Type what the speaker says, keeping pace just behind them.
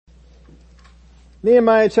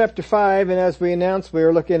Nehemiah chapter 5, and as we announced, we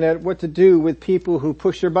are looking at what to do with people who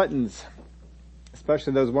push your buttons,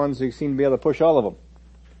 especially those ones who seem to be able to push all of them.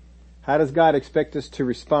 How does God expect us to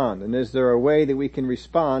respond? And is there a way that we can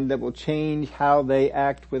respond that will change how they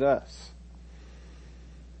act with us?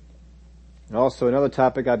 And also another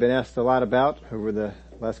topic I've been asked a lot about over the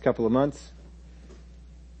last couple of months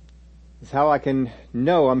is how I can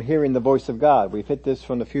know I'm hearing the voice of God. We've hit this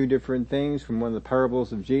from a few different things, from one of the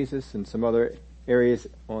parables of Jesus and some other areas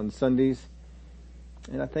on Sundays,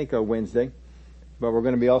 and I think a Wednesday. But we're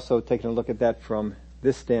going to be also taking a look at that from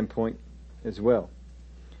this standpoint as well.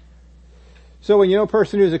 So when you know a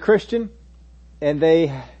person who's a Christian and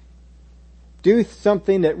they do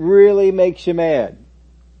something that really makes you mad,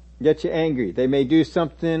 gets you angry, they may do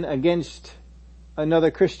something against another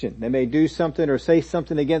Christian. They may do something or say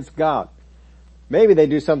something against God. Maybe they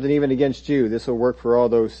do something even against you. This will work for all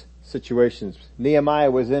those situations.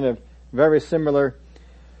 Nehemiah was in a very similar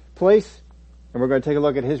place, and we're going to take a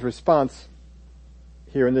look at his response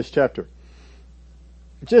here in this chapter.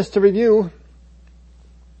 Just to review,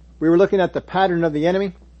 we were looking at the pattern of the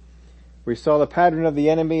enemy. We saw the pattern of the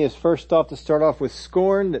enemy is first off to start off with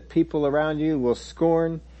scorn, that people around you will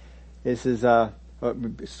scorn. This is,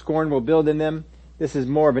 scorn will build in them. This is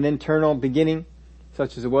more of an internal beginning,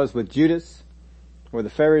 such as it was with Judas or the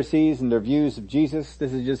Pharisees and their views of Jesus.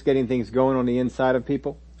 This is just getting things going on the inside of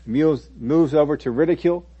people. Moves over to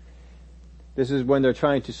ridicule. This is when they're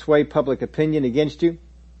trying to sway public opinion against you.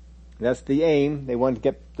 That's the aim. They want to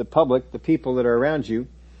get the public, the people that are around you,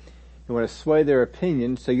 they want to sway their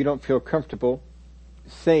opinion so you don't feel comfortable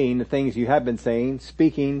saying the things you have been saying,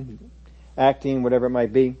 speaking, acting, whatever it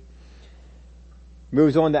might be.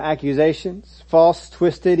 Moves on to accusations, false,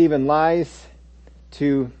 twisted, even lies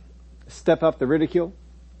to step up the ridicule.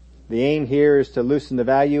 The aim here is to loosen the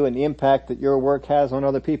value and the impact that your work has on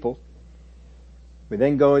other people. We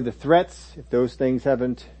then go to threats, if those things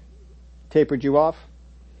haven't tapered you off.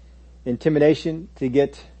 Intimidation to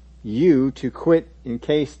get you to quit in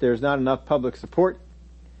case there's not enough public support.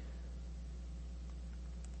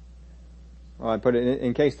 I put it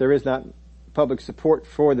in case there is not public support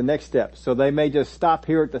for the next step. So they may just stop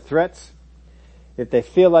here at the threats. If they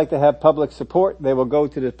feel like they have public support, they will go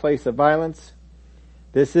to the place of violence.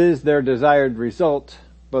 This is their desired result,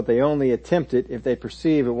 but they only attempt it if they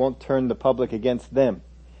perceive it won't turn the public against them.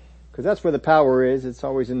 Because that's where the power is. It's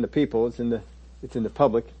always in the people. It's in the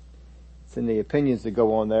public. It's in the opinions that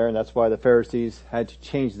go on there, and that's why the Pharisees had to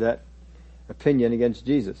change that opinion against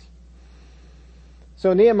Jesus.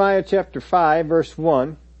 So Nehemiah chapter 5 verse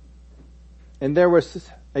 1, and there was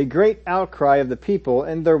a great outcry of the people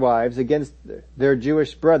and their wives against their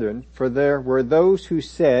Jewish brethren, for there were those who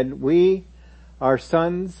said, we, our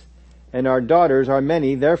sons and our daughters are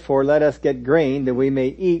many, therefore let us get grain that we may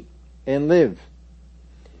eat and live.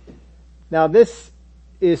 Now this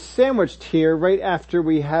is sandwiched here right after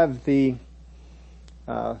we have the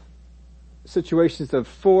situations of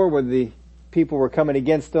 4 where the people were coming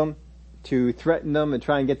against them to threaten them and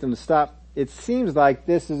try and get them to stop. It seems like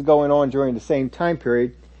this is going on during the same time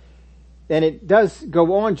period, and it does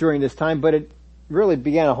go on during this time, but it really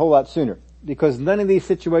began a whole lot sooner, because none of these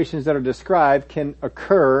situations that are described can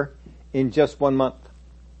occur in just 1 month.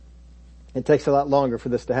 It takes a lot longer for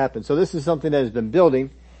this to happen. So this is something that has been building.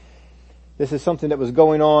 This is something that was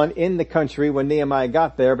going on in the country when Nehemiah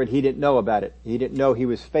got there, but he didn't know about it. He didn't know he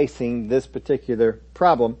was facing this particular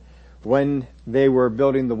problem when they were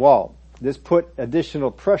building the wall. This put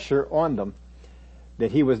additional pressure on them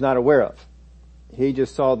that he was not aware of. He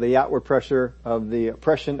just saw the outward pressure of the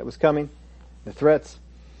oppression that was coming, the threats,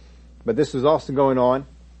 but this was also going on.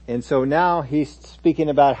 And so now he's speaking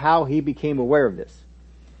about how he became aware of this.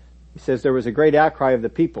 He says there was a great outcry of the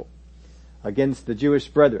people against the Jewish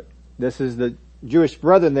brethren. This is the Jewish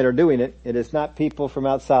brethren that are doing it. It is not people from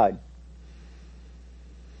outside.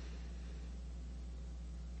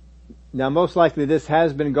 Now most likely this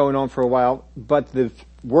has been going on for a while, but the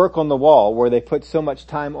work on the wall, where they put so much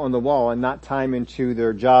time on the wall and not time into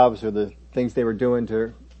their jobs or the things they were doing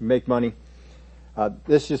to make money,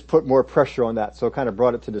 this just put more pressure on that. So it kind of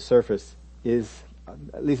brought it to the surface, is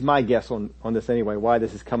at least my guess on this anyway, why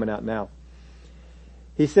this is coming out now.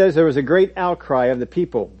 He says there was a great outcry of the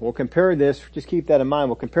people. We'll compare this, just keep that in mind,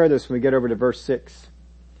 we'll compare this when we get over to verse 6.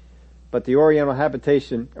 But the Oriental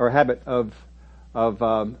habitation, or habit of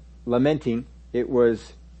lamenting, it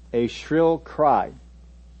was a shrill cry.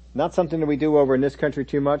 Not something that we do over in this country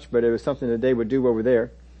too much, but it was something that they would do over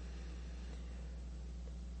there.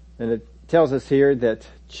 And it tells us here that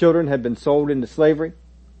children had been sold into slavery.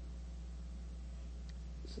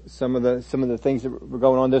 Some of the things that were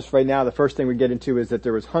going on this right now, the first thing we get into is that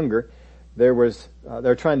there was hunger.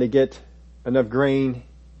 they're trying to get enough grain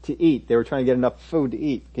to eat. They were trying to get enough food to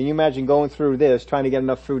eat. Can you imagine going through this, trying to get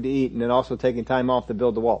enough food to eat, and then also taking time off to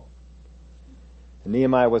build the wall? And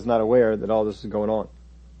Nehemiah was not aware that all this was going on.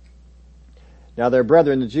 Now their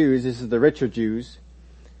brethren, the Jews, this is the richer Jews,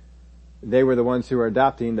 they were the ones who were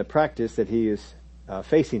adopting the practice that he is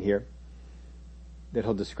facing here, that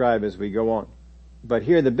he'll describe as we go on. But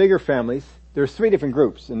here, the bigger families, there's three different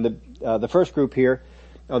groups, and the first group here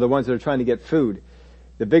are the ones that are trying to get food.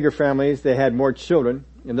 The bigger families, they had more children,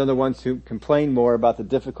 and they're the ones who complained more about the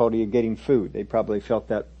difficulty of getting food. They probably felt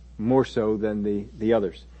that more so than the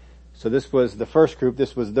others. So this was the first group,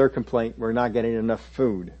 this was their complaint, we're not getting enough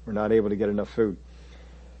food. We're not able to get enough food.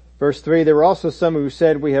 Verse 3, there were also some who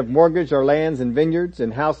said, we have mortgaged our lands and vineyards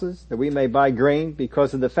and houses that we may buy grain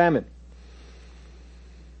because of the famine.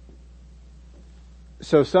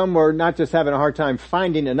 So some were not just having a hard time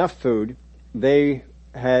finding enough food, they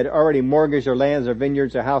had already mortgaged their lands, their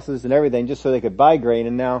vineyards, their houses and everything just so they could buy grain,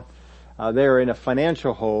 and now they're in a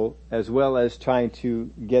financial hole as well as trying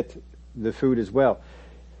to get the food as well.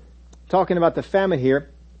 Talking about the famine here,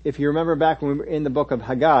 if you remember back when we were in the book of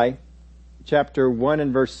Haggai, chapter 1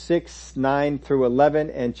 and verse 6, 9 through 11,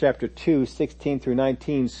 and chapter 2, 16 through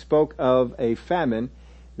 19 spoke of a famine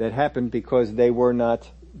that happened because they were not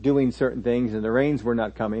doing certain things and the rains were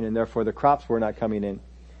not coming, and therefore the crops were not coming in.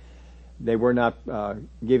 They were not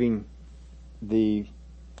giving the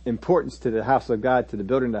importance to the house of God, to the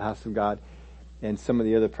building of the house of God, and some of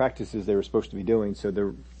the other practices they were supposed to be doing, so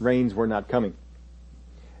the rains were not coming.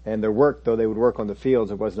 And their work, though they would work on the fields,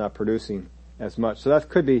 it was not producing as much. So that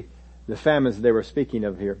could be the famines they were speaking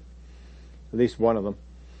of here. At least one of them.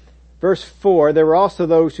 Verse 4, there were also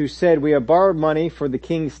those who said, we have borrowed money for the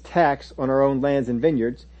king's tax on our own lands and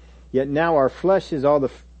vineyards, yet now our flesh is all the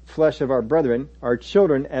flesh of our brethren, our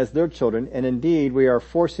children as their children, and indeed we are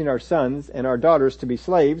forcing our sons and our daughters to be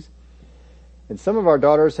slaves, and some of our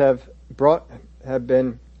daughters have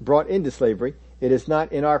been brought into slavery. It is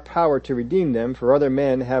not in our power to redeem them, for other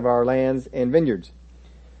men have our lands and vineyards.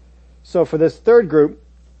 So for this third group,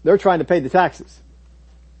 they're trying to pay the taxes.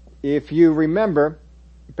 If you remember,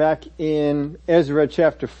 back in Ezra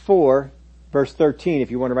chapter 4, verse 13, if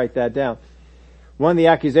you want to write that down, one of the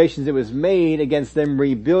accusations that was made against them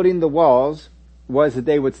rebuilding the walls was that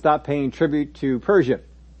they would stop paying tribute to Persia.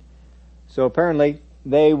 So apparently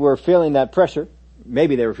they were feeling that pressure.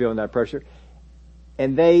 Maybe they were feeling that pressure.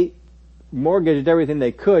 And they mortgaged everything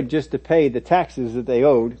they could just to pay the taxes that they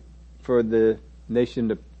owed for the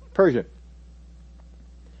nation of Persia.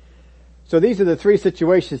 So these are the three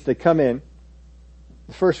situations that come in.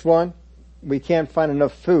 The first one, we can't find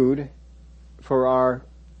enough food for our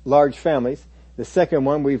large families. The second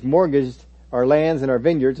one, we've mortgaged our lands and our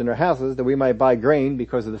vineyards and our houses that we might buy grain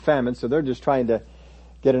because of the famine. So they're just trying to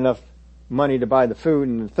get enough money to buy the food.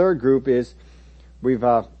 And the third group is we've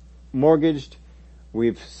mortgaged,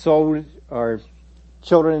 we've sold our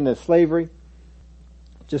children into slavery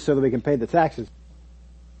just so that we can pay the taxes.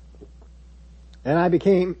 And I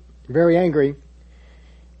became very angry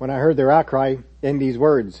when I heard their outcry in these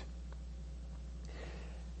words.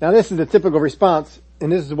 Now this is the typical response,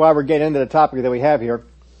 and this is why we're getting into the topic that we have here,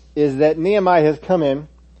 is that Nehemiah has come in,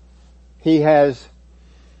 he has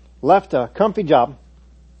left a comfy job,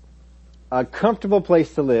 a comfortable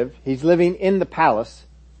place to live, he's living in the palace,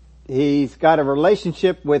 he's got a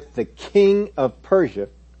relationship with the king of Persia,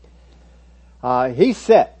 he's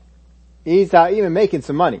set, he's even making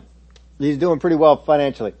some money, he's doing pretty well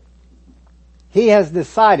financially. He has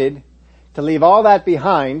decided to leave all that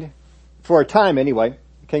behind, for a time anyway.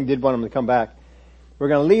 The king did want him to come back. We're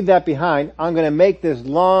going to leave that behind. I'm going to make this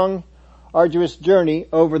long, arduous journey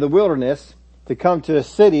over the wilderness to come to a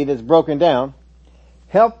city that's broken down,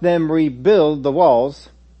 help them rebuild the walls,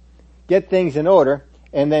 get things in order,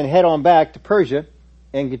 and then head on back to Persia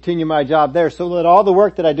and continue my job there, so that all the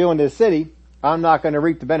work that I do in this city, I'm not going to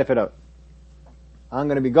reap the benefit of it. I'm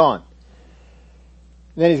going to be gone.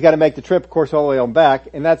 And then he's got to make the trip, of course, all the way on back,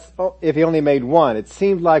 and that's if he only made one. It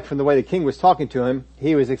seemed like from the way the king was talking to him,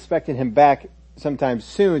 he was expecting him back sometime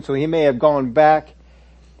soon, so he may have gone back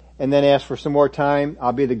and then asked for some more time.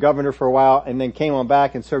 I'll be the governor for a while, and then came on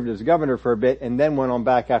back and served as governor for a bit, and then went on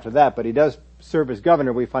back after that. But he does serve as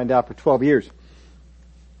governor, we find out, for 12 years.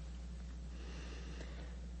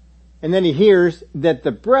 And then he hears that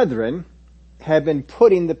the brethren have been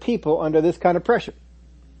putting the people under this kind of pressure.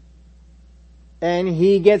 And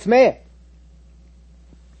he gets mad.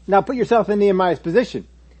 Now put yourself in Nehemiah's position.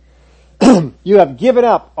 You have given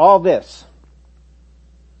up all this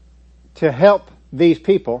to help these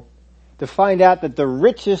people, to find out that the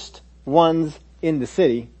richest ones in the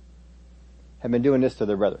city have been doing this to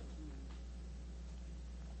their brother.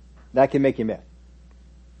 That can make you mad.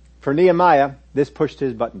 For Nehemiah, this pushed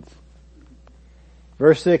his buttons.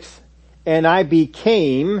 Verse 6, and I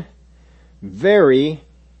became very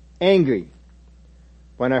angry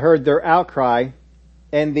when I heard their outcry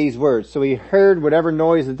and these words. So he heard whatever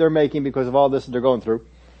noise that they're making because of all this that they're going through.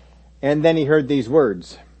 And then he heard these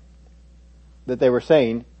words that they were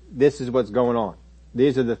saying, this is what's going on.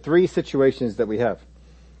 These are the three situations that we have.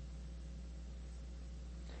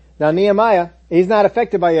 Now Nehemiah, he's not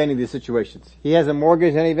affected by any of these situations. He hasn't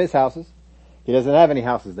mortgaged any of his houses. He doesn't have any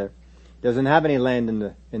houses there. He doesn't have any land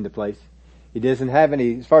in the place. He doesn't have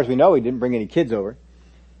any, as far as we know, he didn't bring any kids over.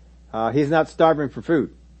 He's not starving for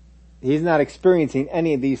food. He's not experiencing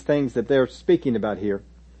any of these things that they're speaking about here.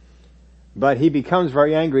 But he becomes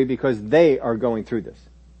very angry because they are going through this.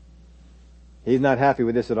 He's not happy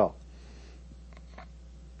with this at all.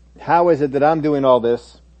 How is it that I'm doing all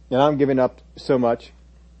this and I'm giving up so much?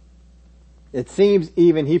 It seems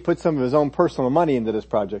even he put some of his own personal money into this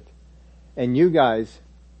project, and you guys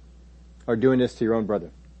are doing this to your own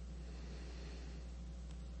brother.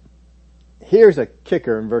 Here's a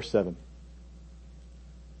kicker in verse 7.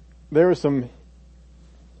 There is some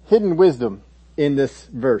hidden wisdom in this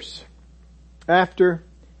verse. After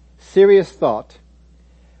serious thought,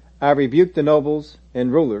 I rebuked the nobles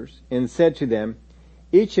and rulers and said to them,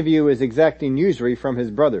 each of you is exacting usury from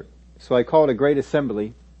his brother. So I called a great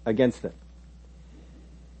assembly against them.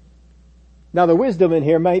 Now the wisdom in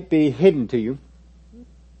here might be hidden to you,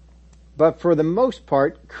 but for the most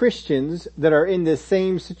part, Christians that are in this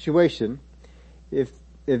same situation, if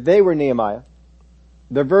they were Nehemiah,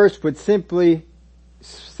 the verse would simply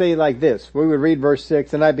say like this. We would read verse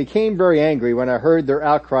 6, and I became very angry when I heard their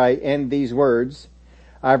outcry and these words.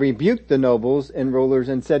 I rebuked the nobles and rulers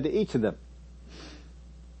and said to each of them.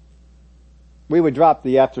 We would drop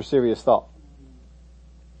the after serious thought.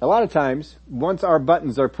 A lot of times, once our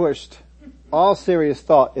buttons are pushed, all serious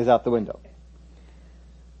thought is out the window.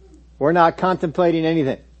 We're not contemplating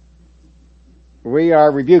anything. We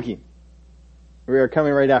are rebuking. We are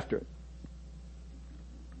coming right after it.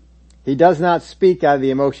 He does not speak out of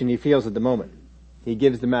the emotion he feels at the moment. He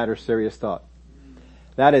gives the matter serious thought.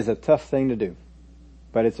 That is a tough thing to do,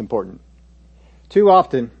 but it's important. Too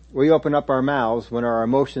often, we open up our mouths when our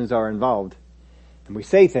emotions are involved, and we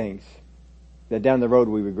say things that down the road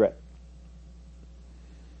we regret.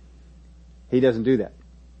 He doesn't do that.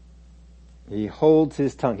 He holds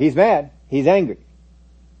his tongue. He's mad. He's angry.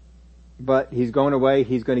 But he's going away.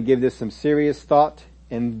 He's going to give this some serious thought,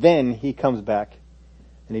 and then he comes back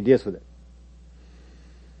and he deals with it.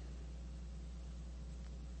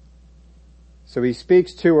 So he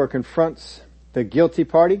speaks to or confronts the guilty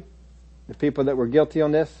party, the people that were guilty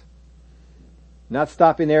on this. Not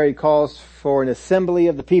stopping there, he calls for an assembly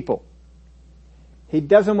of the people. He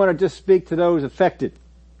doesn't want to just speak to those affected.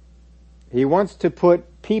 He wants to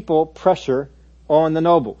put people pressure on the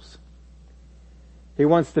nobles. He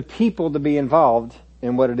wants the people to be involved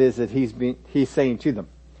in what it is that he's saying to them.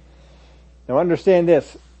 Now understand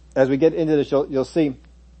this, as we get into this, you'll see,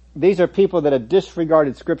 these are people that have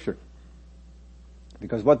disregarded Scripture.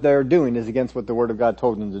 Because what they're doing is against what the Word of God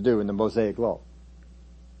told them to do in the Mosaic Law.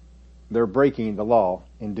 They're breaking the law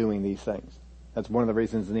in doing these things. That's one of the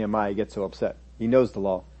reasons Nehemiah gets so upset. He knows the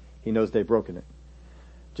law. He knows they've broken it.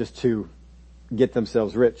 Just to get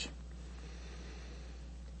themselves rich.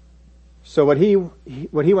 So what he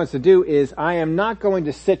wants to do is, I am not going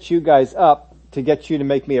to set you guys up to get you to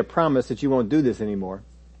make me a promise that you won't do this anymore.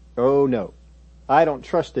 Oh no. I don't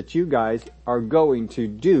trust that you guys are going to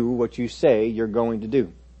do what you say you're going to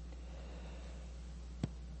do.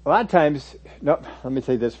 A lot of times, no, let me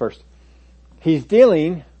say this first. He's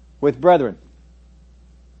dealing with brethren.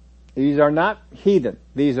 These are not heathen.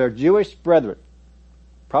 These are Jewish brethren.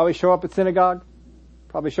 Probably show up at synagogue.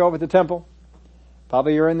 Probably show up at the temple.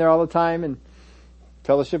 Probably you're in there all the time and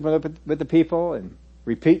fellowship with the people and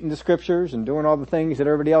repeating the scriptures and doing all the things that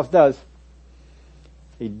everybody else does.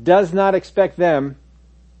 He does not expect them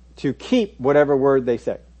to keep whatever word they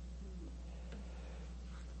say.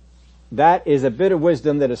 That is a bit of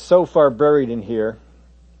wisdom that is so far buried in here,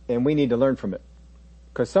 and we need to learn from it.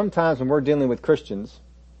 Because sometimes when we're dealing with Christians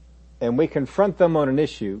and we confront them on an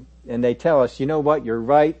issue and they tell us, you know what, you're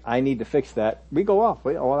right, I need to fix that, we go off.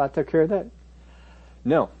 Well, I took care of that.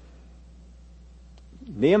 No.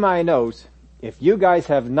 Nehemiah knows, if you guys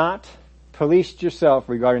have not policed yourself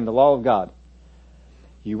regarding the law of God,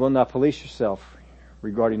 you will not police yourself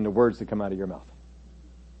regarding the words that come out of your mouth.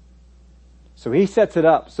 So he sets it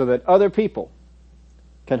up so that other people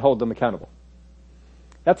can hold them accountable.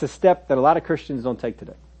 That's a step that a lot of Christians don't take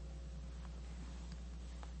today.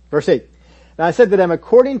 Verse 8. And I said to them,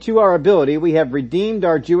 according to our ability, we have redeemed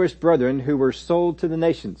our Jewish brethren who were sold to the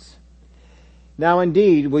nations. Now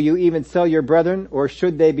indeed, will you even sell your brethren, or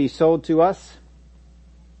should they be sold to us?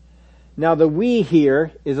 Now the we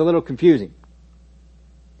here is a little confusing.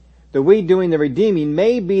 The we doing the redeeming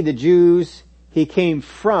may be the Jews he came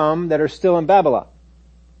from that are still in Babylon,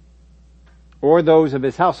 or those of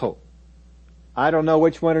his household. I don't know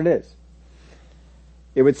which one it is.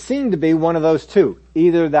 It would seem to be one of those two,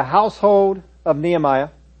 either the household of Nehemiah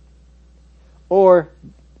or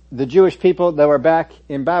the Jewish people that were back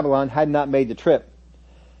in Babylon had not made the trip.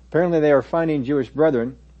 Apparently they are finding Jewish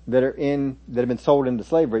brethren that have been sold into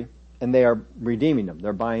slavery, and they are redeeming them.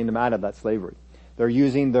 They're buying them out of that slavery. They're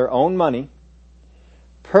using their own money,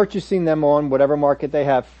 purchasing them on whatever market they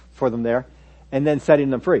have for them there, and then setting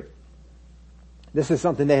them free. This is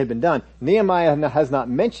something that had been done. Nehemiah has not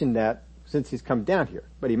mentioned that since he's come down here,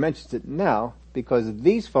 but he mentions it now because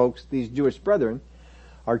these folks, these Jewish brethren,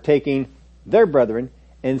 are taking their brethren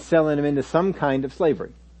and selling them into some kind of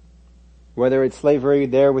slavery. Whether it's slavery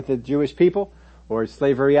there with the Jewish people or it's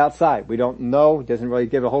slavery outside. We don't know. It doesn't really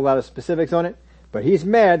give a whole lot of specifics on it, but he's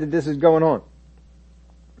mad that this is going on.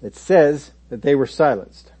 It says that they were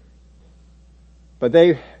silenced. But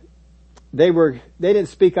they didn't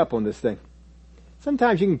speak up on this thing.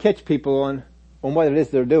 Sometimes you can catch people on what it is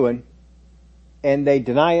they're doing, and they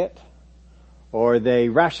deny it, or they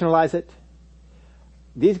rationalize it.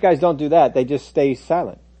 These guys don't do that. They just stay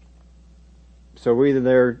silent. So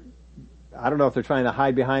either I don't know if they're trying to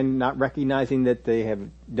hide behind not recognizing that they have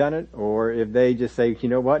done it, or if they just say, you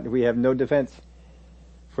know what, we have no defense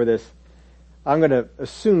for this. I'm going to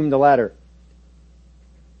assume the latter.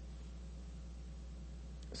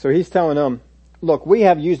 So he's telling them, look, we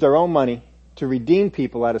have used our own money to redeem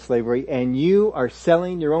people out of slavery, and you are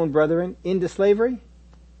selling your own brethren into slavery?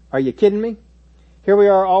 Are you kidding me? Here we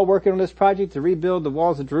are all working on this project to rebuild the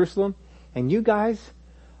walls of Jerusalem, and you guys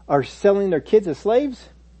are selling their kids as slaves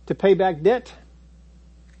to pay back debt?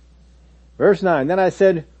 Verse 9, then I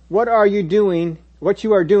said, what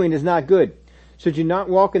you are doing is not good. Should you not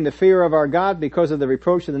walk in the fear of our God because of the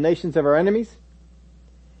reproach of the nations of our enemies?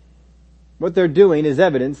 What they're doing is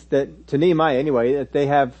evidence that, to Nehemiah anyway, that they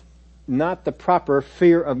have not the proper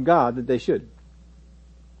fear of God that they should.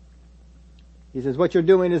 He says, what you're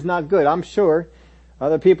doing is not good. I'm sure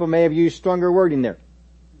other people may have used stronger wording there.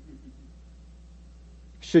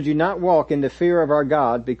 Should you not walk in the fear of our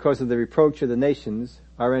God because of the reproach of the nations,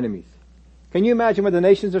 our enemies? Can you imagine what the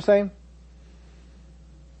nations are saying?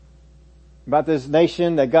 About this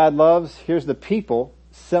nation that God loves, here's the people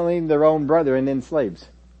selling their own brethren in slaves.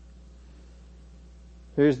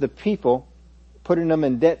 Here's the people putting them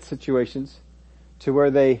in debt situations to where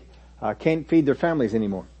they can't feed their families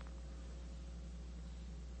anymore.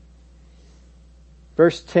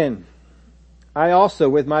 Verse 10, I also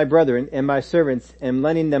with my brethren and my servants am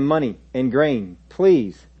lending them money and grain.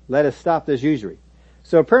 Please let us stop this usury.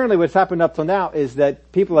 So apparently what's happened up till now is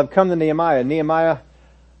that people have come to Nehemiah. Nehemiah,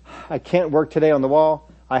 I can't work today on the wall.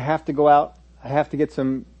 I have to go out. I have to get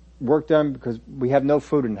some work done because we have no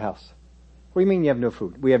food in the house. What do you mean you have no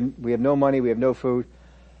food? We have no money. We have no food.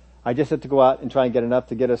 I just have to go out and try and get enough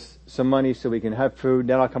to get us some money so we can have food.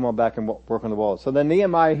 Then I'll come on back and work on the wall. So then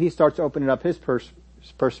Nehemiah, he starts opening up his purse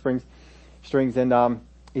strings and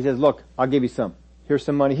he says, look, I'll give you some. Here's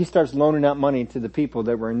some money. He starts loaning out money to the people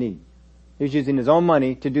that were in need. He's using his own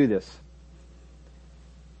money to do this.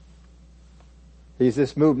 He's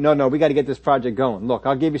this move. No, we got to get this project going. Look,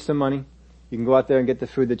 I'll give you some money. You can go out there and get the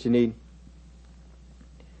food that you need.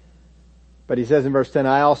 But he says in verse 10,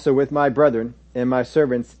 I also with my brethren and my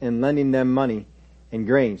servants am lending them money and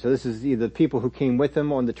grain. So this is either the people who came with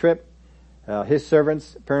him on the trip. His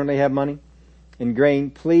servants apparently have money and grain.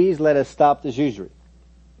 Please let us stop this usury.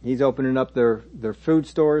 He's opening up their food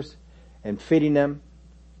stores and feeding them.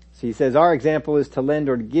 So he says our example is to lend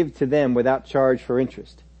or to give to them without charge for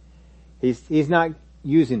interest. He's not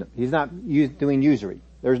using them. He's not doing usury.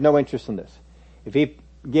 There's no interest in this. If he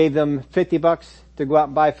gave them $50 to go out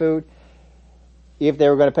and buy food, if they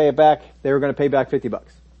were going to pay it back, they were going to pay back $50.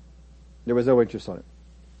 There was no interest on it.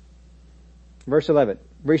 Verse 11.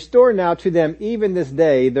 Restore now to them even this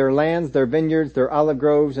day their lands, their vineyards, their olive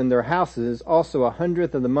groves, and their houses, also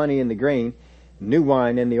 100th of the money and the grain, new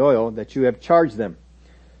wine and the oil that you have charged them.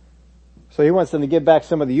 So he wants them to give back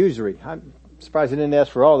some of the usury. I'm surprised he didn't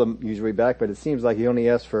ask for all the usury back, but it seems like he only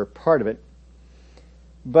asked for part of it.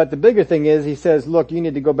 But the bigger thing is, he says, look, you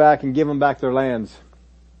need to go back and give them back their lands.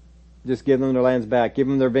 Just give them their lands back. Give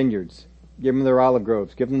them their vineyards. Give them their olive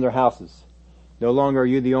groves. Give them their houses. No longer are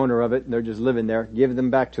you the owner of it and they're just living there. Give them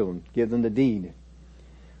back to them. Give them the deed.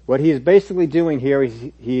 What he is basically doing here is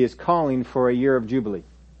he is calling for a year of Jubilee.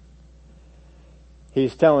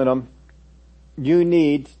 He's telling them, you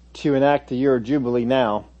need to enact the year of Jubilee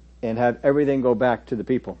now and have everything go back to the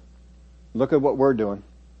people. Look at what we're doing.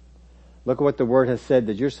 Look at what the Word has said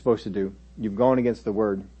that you're supposed to do. You've gone against the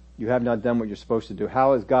Word. You have not done what you're supposed to do.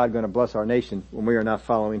 How is God going to bless our nation when we are not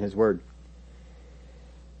following His Word?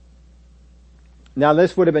 Now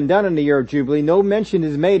this would have been done in the year of Jubilee. No mention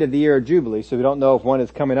is made of the year of Jubilee, so we don't know if one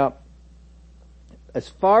is coming up. As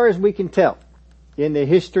far as we can tell, in the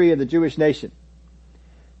history of the Jewish nation,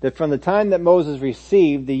 that from the time that Moses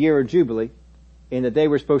received the year of Jubilee, and that they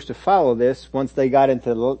were supposed to follow this once they got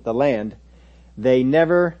into the land, they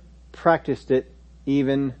never practiced it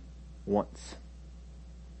even once.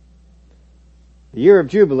 The year of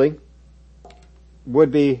Jubilee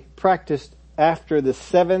would be practiced after the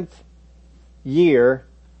 7th year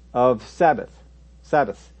of Sabbath.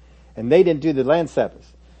 And they didn't do the land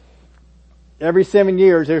Sabbath. Every 7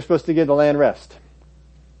 years they're supposed to give the land rest.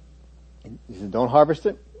 He said, don't harvest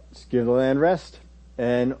it, just give the land rest.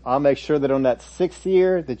 And I'll make sure that on that 6th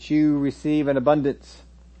year that you receive an abundance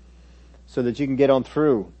so that you can get on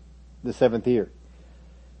through the 7th year.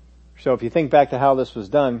 So if you think back to how this was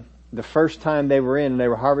done, the first time they were in and they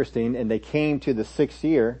were harvesting and they came to the 6th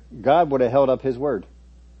year, God would have held up His word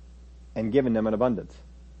and given them an abundance.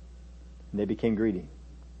 And they became greedy.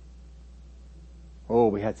 Oh,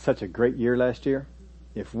 we had such a great year last year.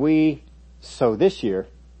 If we sow this year,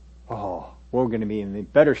 we're going to be in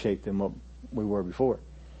better shape than what we were before.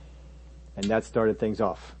 And that started things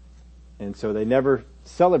off. And so they never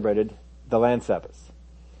celebrated the land Sabbaths.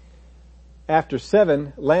 After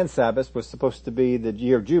 7 land Sabbaths was supposed to be the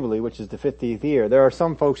year of Jubilee, which is the 50th year. There are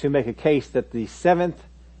some folks who make a case that the 7th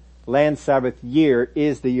land Sabbath year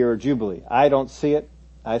is the year of Jubilee. I don't see it.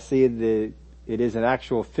 I see it is an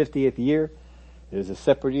actual 50th year. It is a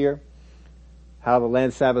separate year. How the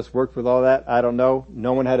land Sabbaths worked with all that, I don't know.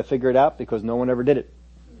 No one had to figure it out because no one ever did it.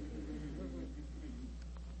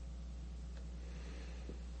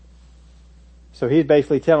 So he's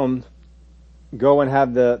basically telling them, go and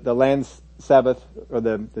have the land Sabbath or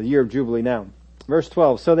the year of Jubilee now. Verse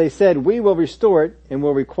 12. So they said, we will restore it and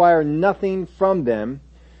will require nothing from them.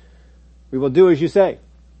 We will do as you say.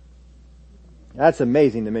 That's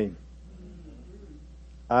amazing to me.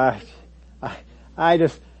 I'd like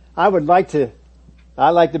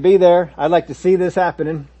to be there. I'd like to see this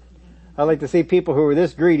happening. I'd like to see people who are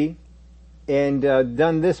this greedy and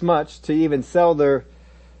done this much to even sell the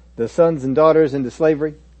sons and daughters into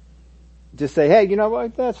slavery. Just say, hey, you know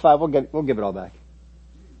what? That's fine. We'll give it all back.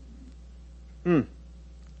 I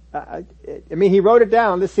mean, he wrote it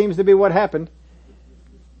down. This seems to be what happened.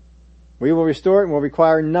 We will restore it and will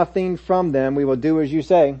require nothing from them. We will do as you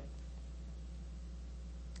say.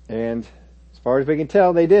 And as far as we can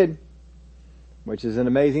tell, they did, which is an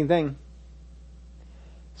amazing thing.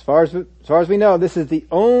 As far as we know, this is the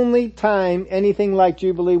only time anything like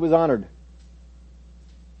Jubilee was honored.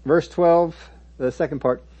 Verse 12, the second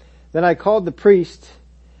part. Then I called the priest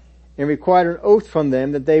and required an oath from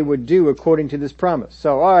them that they would do according to this promise.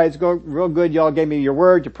 So, alright, it's go real good. Y'all gave me your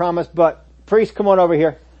word, your promise, but priest, come on over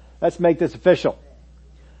here. Let's make this official.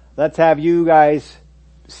 Let's have you guys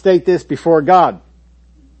state this before God.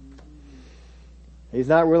 He's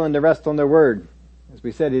not willing to rest on their word. As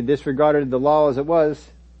we said, he disregarded the law as it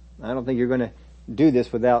was. I don't think you're going to do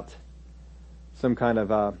this without some kind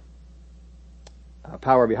of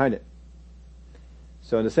power behind it.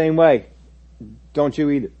 So in the same way, don't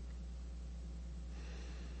you either.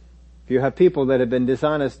 If you have people that have been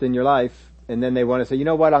dishonest in your life and then they want to say, you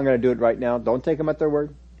know what, I'm going to do it right now. Don't take them at their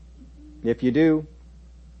word. If you do,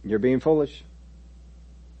 you're being foolish.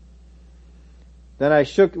 Then I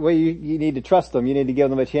shook, you need to trust them. You need to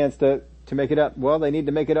give them a chance to make it up. Well, they need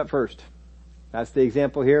to make it up first. That's the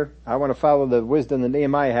example here. I want to follow the wisdom that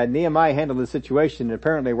Nehemiah had. Nehemiah handled the situation and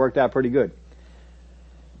apparently it worked out pretty good.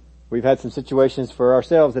 We've had some situations for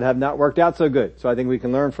ourselves that have not worked out so good. So I think we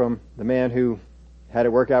can learn from the man who had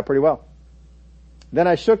it work out pretty well. Then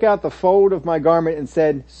I shook out the fold of my garment and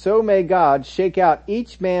said, so may God shake out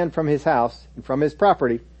each man from his house and from his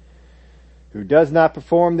property who does not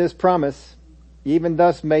perform this promise. Even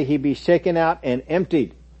thus may he be shaken out and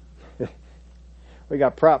emptied. We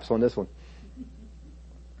got props on this one.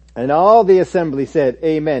 And all the assembly said,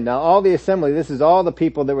 amen. Now all the assembly, this is all the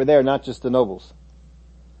people that were there, not just the nobles.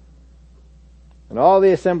 And all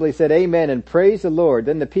the assembly said, amen, and praise the Lord.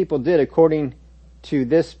 Then the people did according to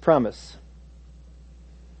this promise.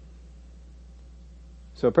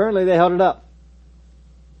 So apparently they held it up.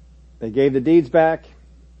 They gave the deeds back.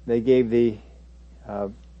 They gave the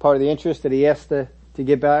part of the interest that he asked to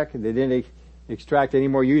give back. They didn't extract any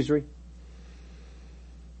more usury.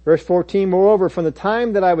 Verse 14, moreover, from the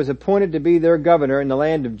time that I was appointed to be their governor in the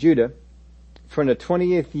land of Judah, from the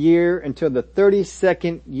 20th year until the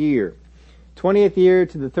 32nd year. 20th year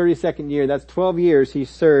to the 32nd year, that's 12 years he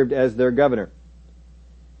served as their governor.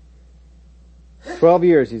 12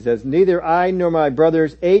 years, he says, neither I nor my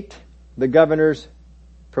brothers ate the governor's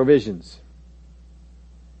provisions.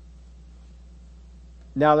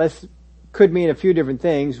 Now this could mean a few different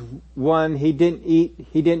things. One, he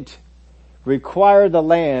didn't require the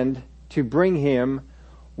land to bring him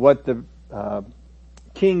what the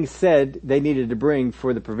king said they needed to bring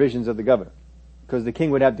for the provisions of the governor. Because the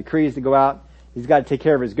king would have decrees to go out. He's got to take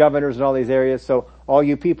care of his governors in all these areas. So all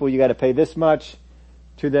you people, you got to pay this much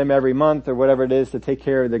to them every month or whatever it is to take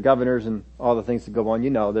care of the governors and all the things that go on. You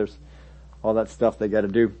know, there's all that stuff they got to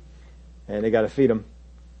do, and they got to feed them.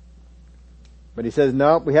 But he says,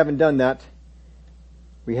 no, we haven't done that.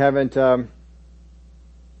 We haven't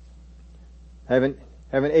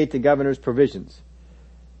ate the governor's provisions.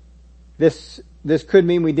 This could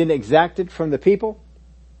mean we didn't exact it from the people,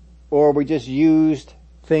 or we just used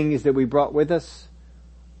things that we brought with us,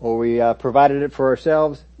 or we provided it for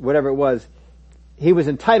ourselves, whatever it was. He was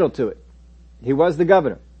entitled to it. He was the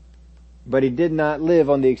governor, but he did not live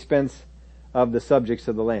on the expense of the subjects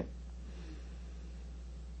of the land.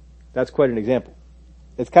 That's quite an example.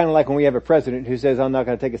 It's kind of like when we have a president who says, I'm not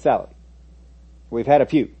going to take a salary. We've had a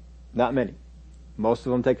few, not many. Most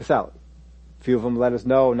of them take a salary. A few of them let us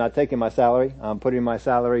know, I'm not taking my salary. I'm putting my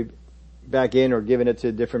salary back in or giving it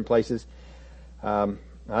to different places. I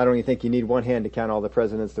don't even think you need one hand to count all the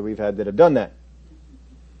presidents that we've had that have done that.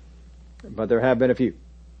 But there have been a few.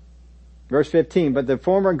 Verse 15, but the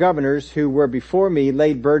former governors who were before me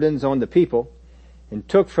laid burdens on the people and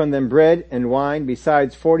took from them bread and wine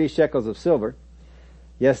besides 40 shekels of silver.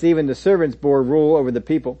 Yes, even the servants bore rule over the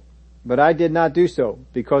people, but I did not do so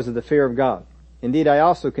because of the fear of God. Indeed, I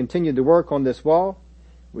also continued to work on this wall.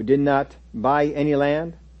 We did not buy any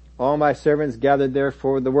land. All my servants gathered there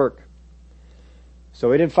for the work.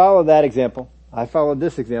 So he didn't follow that example. I followed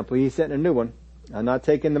this example. He set a new one. I'm not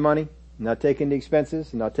taking the money. I'm not taking the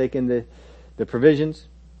expenses. I'm not taking the provisions.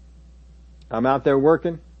 I'm out there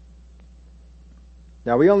working.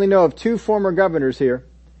 Now we only know of two former governors here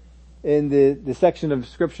in the section of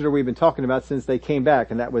scripture that we've been talking about since they came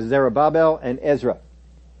back, and that was Zerubbabel and Ezra.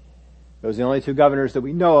 Those are the only two governors that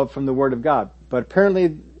we know of from the Word of God. But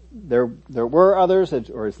apparently there were others,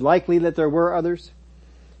 or it's likely that there were others.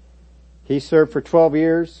 He served for 12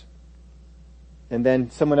 years, and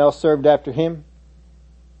then someone else served after him.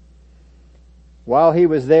 While he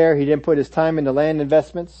was there, he didn't put his time into land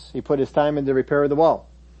investments. He put his time into repair of the wall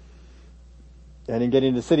and in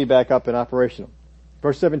getting the city back up and operational.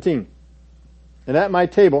 Verse 17, and at my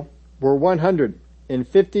table were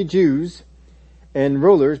 150 Jews and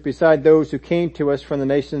rulers beside those who came to us from the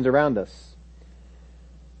nations around us.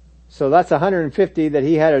 So that's 150 that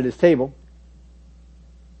he had at his table.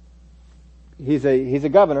 He's a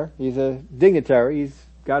governor. He's a dignitary. He's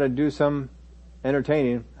got to do some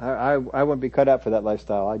entertaining. I wouldn't be cut out for that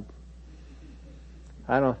lifestyle.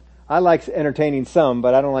 I like entertaining some,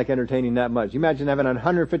 but I don't like entertaining that much. You imagine having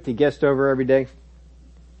 150 guests over every day?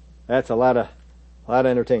 That's a lot of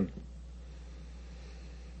entertainment.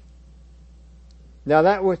 Now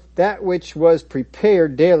that which was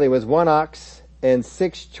prepared daily was 1 ox and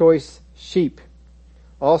 6 choice sheep.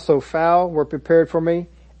 Also fowl were prepared for me,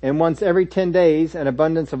 and once every 10 days an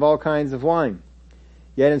abundance of all kinds of wine.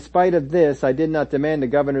 Yet in spite of this, I did not demand the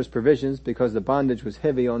governor's provisions because the bondage was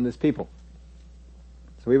heavy on this people.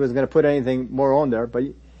 So he wasn't going to put anything more on there. But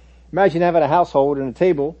imagine having a household and a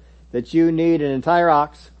table that you need an entire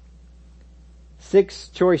ox, 6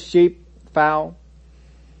 choice sheep, fowl,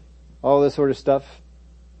 all this sort of stuff,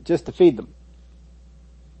 just to feed them.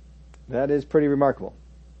 That is pretty remarkable.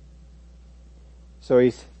 So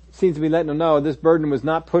he seems to be letting them know this burden was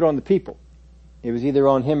not put on the people. It was either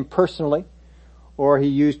on him personally, or he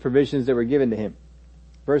used provisions that were given to him.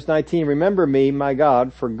 Verse 19, remember me, my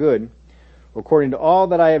God, for good, according to all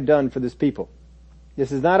that I have done for this people.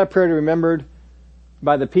 This is not a prayer to be remembered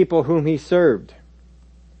by the people whom he served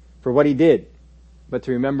for what he did, but to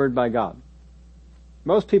be remembered by God.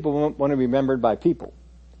 Most people won't want to be remembered by people.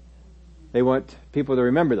 They want people to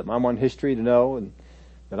remember them. I want history to know and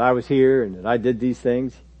that I was here and that I did these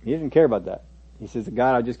things. He didn't care about that. He says,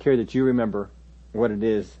 God, I just care that you remember what it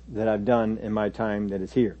is that I've done in my time that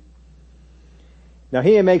is here. Now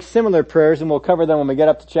he makes similar prayers, and we'll cover them when we get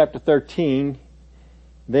up to chapter 13.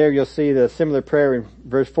 There you'll see the similar prayer in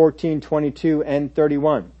verse 14, 22, and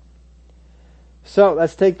 31. So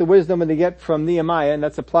let's take the wisdom that we get from Nehemiah and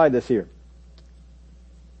let's apply this here.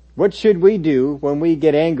 What should we do when we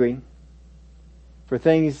get angry for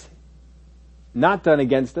things not done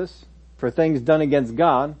against us, for things done against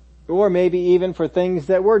God, or maybe even for things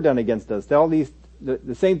that were done against us? All these,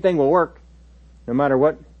 the same thing will work no matter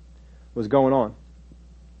what was going on.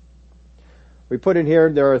 We put in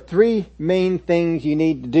here, there are 3 main things you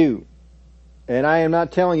need to do. And I am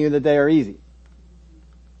not telling you that they are easy.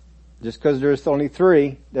 Just because there's only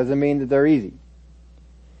 3 doesn't mean that they're easy.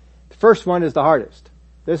 The first one is the hardest.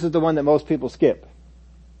 This is the one that most people skip.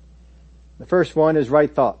 The first one is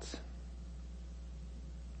right thoughts.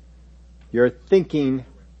 Your thinking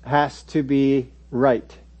has to be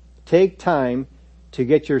right. Take time to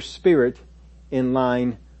get your spirit in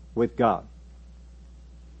line with God.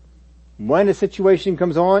 When a situation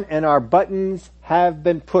comes on and our buttons have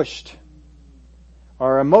been pushed,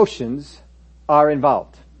 our emotions are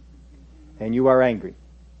involved, and you are angry,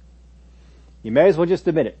 you may as well just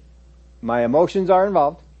admit it. My emotions are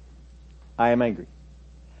involved. I am angry.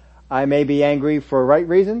 I may be angry for right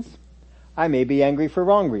reasons. I may be angry for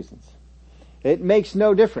wrong reasons. It makes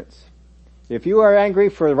no difference. If you are angry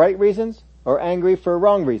for the right reasons or angry for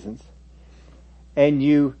wrong reasons, and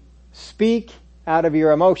you speak out of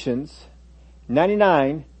your emotions,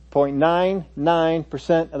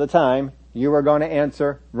 99.99% of the time, you are going to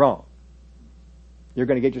answer wrong. You're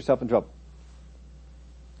going to get yourself in trouble.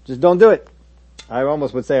 Just don't do it. I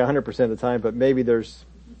almost would say 100% of the time, but maybe there's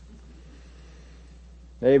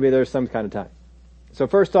some kind of time. So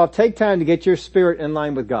first off, take time to get your spirit in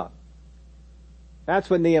line with God. That's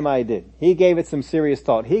what Nehemiah did. He gave it some serious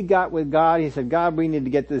thought. He got with God. He said, God, we need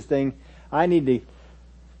to get this thing. I need to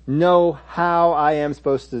know how I am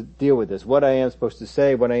supposed to deal with this, what I am supposed to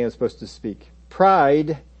say, what I am supposed to speak.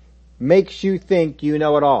 Pride makes you think you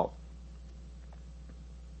know it all.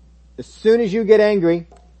 As soon as you get angry,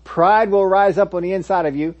 pride will rise up on the inside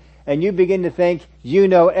of you, and you begin to think you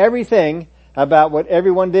know everything about what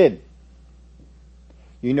everyone did.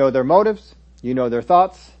 You know their motives, you know their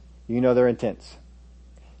thoughts, you know their intents.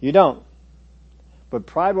 You don't. But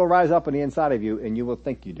pride will rise up on the inside of you, and you will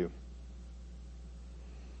think you do.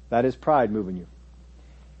 That is pride moving you.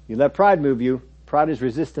 You let pride move you. Pride is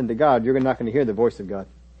resistant to God. You're not going to hear the voice of God.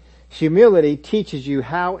 Humility teaches you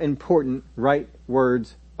how important right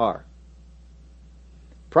words are.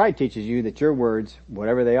 Pride teaches you that your words,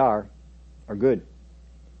 whatever they are good.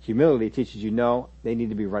 Humility teaches you, no, they need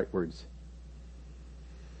to be right words.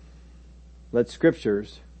 Let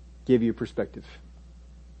scriptures give you perspective.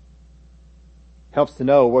 Helps to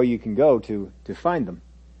know where you can go to find them.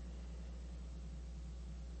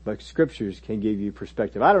 But scriptures can give you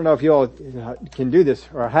perspective. I don't know if you all can do this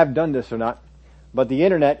or have done this or not, but the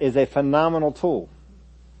internet is a phenomenal tool.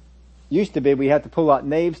 Used to be we had to pull out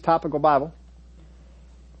Nave's Topical Bible,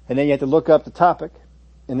 and then you have to look up the topic,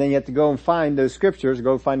 and then you have to go and find those scriptures,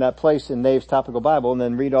 go find that place in Nave's Topical Bible, and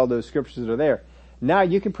then read all those scriptures that are there. Now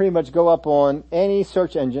you can pretty much go up on any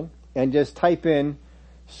search engine and just type in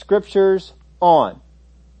scriptures on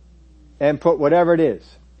and put whatever it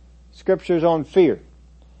is. Scriptures on fear.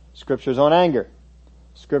 Scriptures on anger.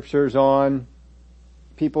 Scriptures on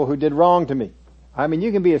people who did wrong to me. I mean,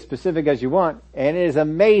 you can be as specific as you want, and it is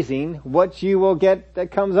amazing what you will get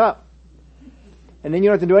that comes up. And then you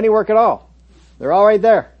don't have to do any work at all. They're all right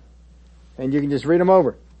there. And you can just read them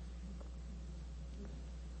over.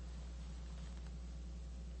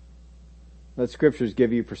 Let scriptures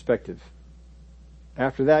give you perspective.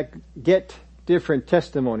 After that, get different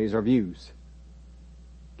testimonies or views.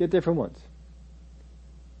 Get different ones.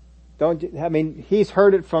 He's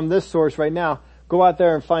heard it from this source right now. Go out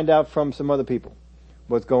there and find out from some other people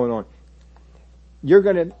what's going on.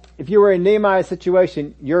 If you were in Nehemiah's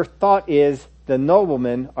situation, your thought is, the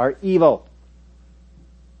noblemen are evil.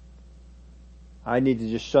 I need to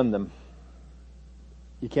just shun them.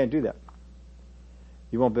 You can't do that.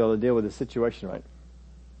 You won't be able to deal with the situation right.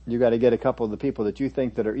 You got to get a couple of the people that you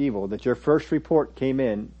think that are evil, that your first report came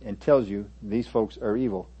in and tells you these folks are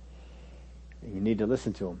evil. And you need to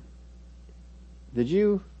listen to them. Did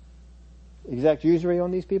you exact usury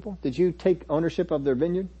on these people? Did you take ownership of their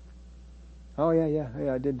vineyard? Oh yeah,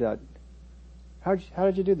 I did that. How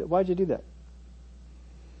did you do that? Why did you do that?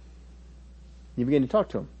 You begin to talk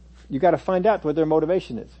to them. You got to find out what their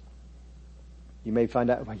motivation is. You may find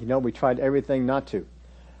out, we tried everything not to.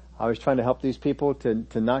 I was trying to help these people to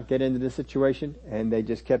not get into this situation, and they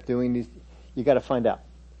just kept doing these. You got to find out.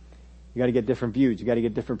 You got to get different views. You got to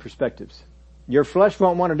get different perspectives. Your flesh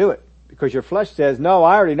won't want to do it because your flesh says, no,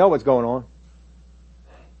 I already know what's going on.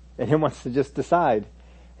 And it wants to just decide.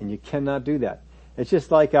 And you cannot do that. It's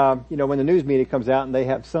just like, when the news media comes out and they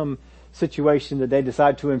have some situation that they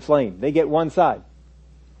decide to inflame. They get one side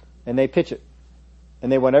and they pitch it.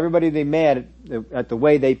 And they want everybody to be mad at the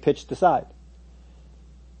way they pitched the side.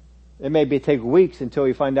 It may take weeks until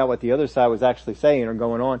you find out what the other side was actually saying or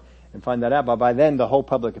going on and find that out. But by then, the whole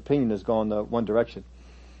public opinion is going the one direction.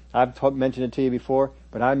 I've mentioned it to you before,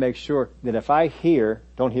 but I make sure that if I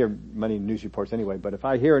don't hear many news reports anyway, but if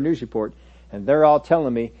I hear a news report and they're all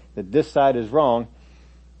telling me that this side is wrong,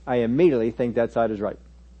 I immediately think that side is right.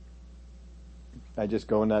 I just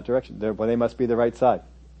go in that direction. They must be the right side.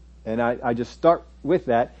 And I just start with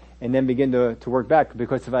that and then begin to work back,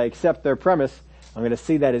 because if I accept their premise, I'm going to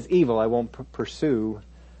see that as evil. I won't pursue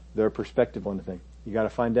their perspective on the thing. You got to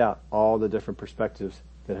find out all the different perspectives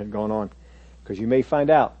that had gone on, because you may find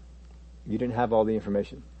out you didn't have all the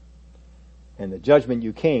information, and the judgment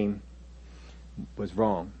you came was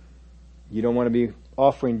wrong. You don't want to be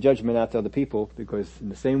offering judgment out to other people, because in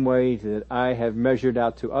the same way that I have measured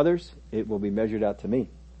out to others, it will be measured out to me.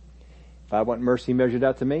 If I want mercy measured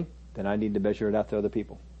out to me, then I need to measure it out to other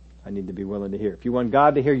people. I need to be willing to hear. If you want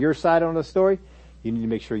God to hear your side on the story, you need to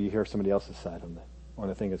make sure you hear somebody else's side on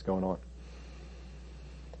the thing that's going on.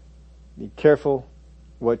 Be careful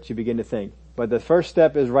what you begin to think. But the first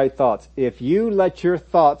step is right thoughts. If you let your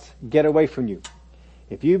thoughts get away from you,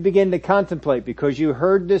 if you begin to contemplate because you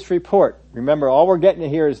heard this report, remember, all we're getting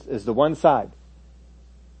here is the one side.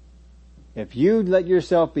 If you let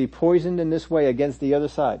yourself be poisoned in this way against the other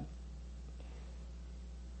side,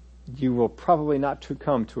 you will probably not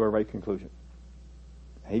come to a right conclusion.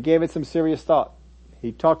 He gave it some serious thought.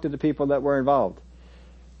 He talked to the people that were involved.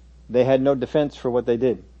 They had no defense for what they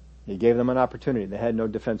did. He gave them an opportunity. They had no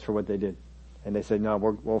defense for what they did. And they said, no,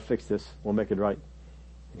 we'll fix this. We'll make it right.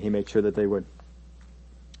 And he made sure that they would.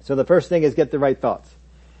 So the first thing is get the right thoughts.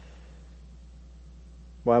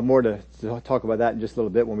 We'll have more to talk about that in just a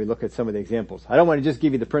little bit when we look at some of the examples. I don't want to just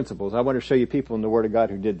give you the principles. I want to show you people in the Word of God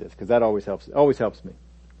who did this, because that always helps me.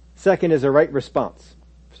 Second is a right response.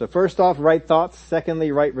 So first off, right thoughts.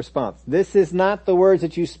 Secondly, right response. This is not the words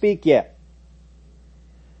that you speak yet.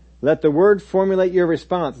 Let the word formulate your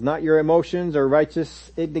response, not your emotions or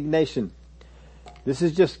righteous indignation. This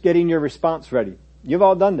is just getting your response ready. You've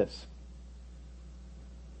all done this.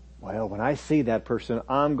 Well, when I see that person,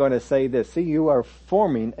 I'm going to say this. See, you are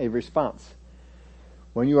forming a response.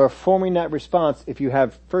 When you are forming that response, if you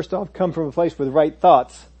have first off come from a place with right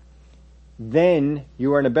thoughts, then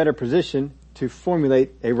you are in a better position to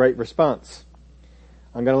formulate a right response.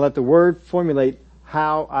 I'm going to let the word formulate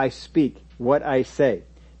how I speak, what I say.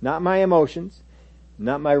 Not my emotions,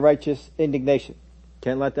 not my righteous indignation.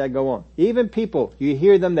 Can't let that go on. Even people, you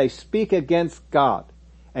hear them, they speak against God,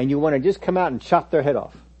 and you want to just come out and chop their head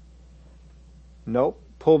off. Nope,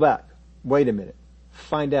 pull back. Wait a minute.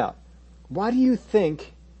 Find out. Why do you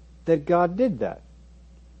think that God did that?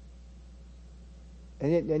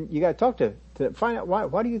 And you got to talk to find out why.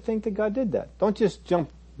 Why do you think that God did that? Don't just jump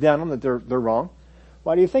down on them that they're wrong.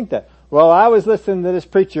 Why do you think that? Well, I was listening to this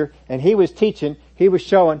preacher and he was teaching, he was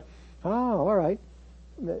showing. Oh, all right.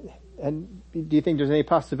 And do you think there's any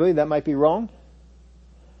possibility that might be wrong?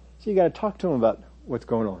 So you got to talk to him about what's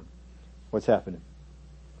going on, what's happening.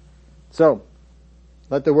 So,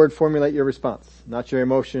 let the word formulate your response, not your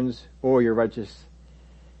emotions or your righteous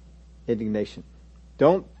indignation.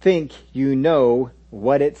 Don't think you know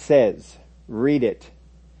what it says. Read it.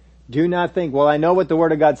 Do not think, well, I know what the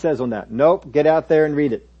Word of God says on that. Nope, get out there and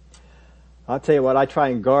read it. I'll tell you what, I try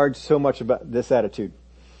and guard so much about this attitude.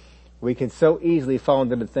 We can so easily fall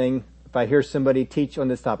into the thing, if I hear somebody teach on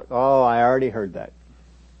this topic, oh, I already heard that.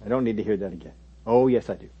 I don't need to hear that again. Oh, yes,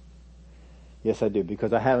 I do. Yes, I do,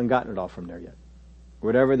 because I haven't gotten it all from there yet.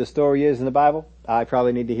 Whatever the story is in the Bible, I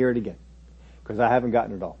probably need to hear it again, because I haven't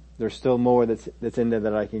gotten it all. There's still more that's in there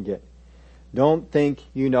that I can get. Don't think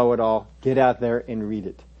you know it all. Get out there and read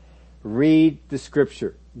it. Read the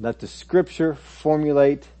Scripture. Let the Scripture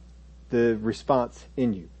formulate the response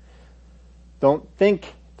in you. Don't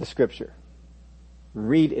think the Scripture.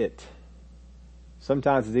 Read it.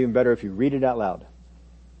 Sometimes it's even better if you read it out loud.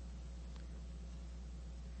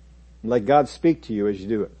 Let God speak to you as you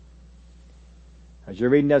do it. As you're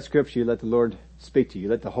reading that Scripture, you let the Lord speak to you.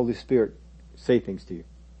 Let the Holy Spirit say things to you.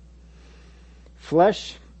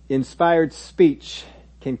 Flesh-inspired speech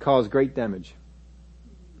can cause great damage.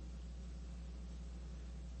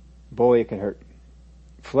 Boy, it can hurt.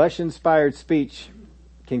 Flesh-inspired speech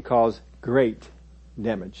can cause great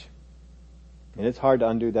damage. And it's hard to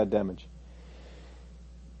undo that damage.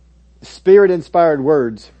 Spirit-inspired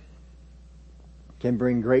words can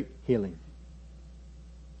bring great healing.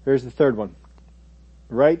 Here's the third one.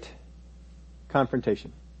 Right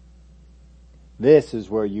confrontation. This is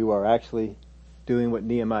where you are actually doing what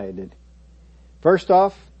Nehemiah did. First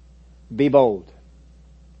off, be bold.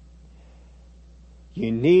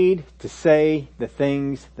 You need to say the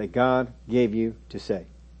things that God gave you to say.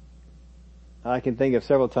 I can think of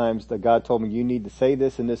several times that God told me, you need to say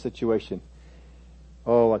this in this situation.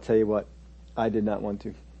 Oh, I'll tell you what, I did not want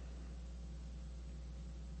to.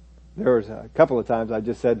 There was a couple of times I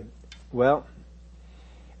just said, well,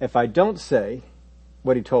 if I don't say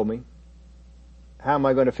what he told me, how am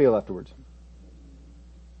I going to feel afterwards?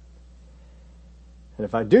 And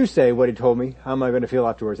if I do say what he told me, how am I going to feel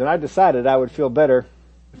afterwards? And I decided I would feel better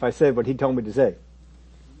if I said what he told me to say.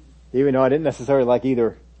 Even though I didn't necessarily like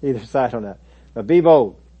either side on that. But be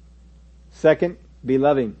bold. Second, be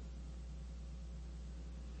loving.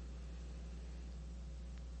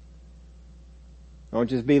 Don't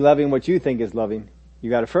just be loving what you think is loving. You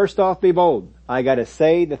gotta first off be bold. I gotta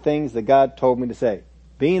say the things that God told me to say.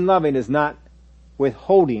 Being loving is not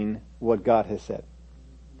withholding what God has said.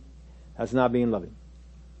 That's not being loving.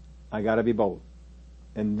 I gotta be bold.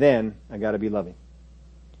 And then I gotta be loving.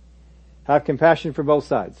 Have compassion for both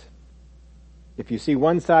sides. If you see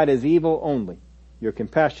one side as evil only, your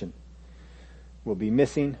compassion will be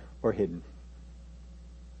missing or hidden.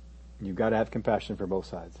 You've got to have compassion for both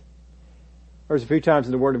sides. There's a few times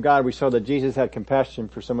in the Word of God we saw that Jesus had compassion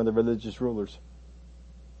for some of the religious rulers.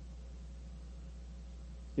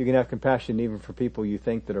 You can have compassion even for people you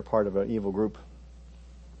think that are part of an evil group.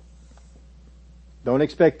 Don't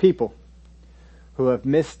expect people who have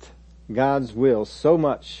missed God's will so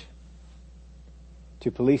much to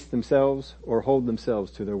police themselves or hold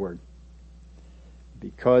themselves to their word.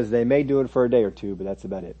 Because they may do it for a day or two, but that's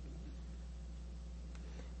about it.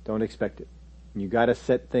 Don't expect it. You gotta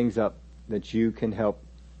set things up that you can help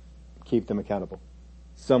keep them accountable.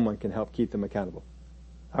 Someone can help keep them accountable.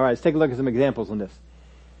 Alright, let's take a look at some examples on this.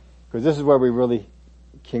 Because this is where we really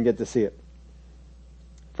can get to see it.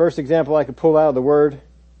 First example I could pull out of the word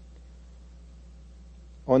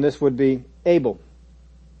on this would be Abel.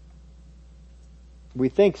 We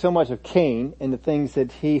think so much of Cain and the things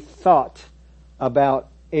that he thought about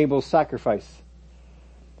Abel's sacrifice.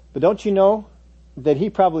 But don't you know that he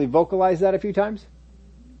probably vocalized that a few times?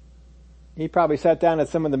 He probably sat down at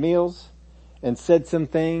some of the meals and said some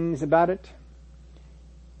things about it.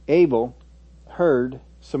 Abel heard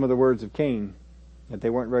some of the words of Cain, that they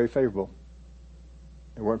weren't very favorable.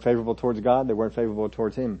 They weren't favorable towards God. They weren't favorable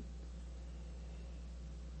towards him.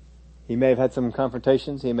 He may have had some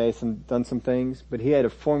confrontations. He may have done some things, but he had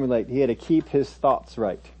to keep his thoughts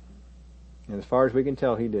right. And as far as we can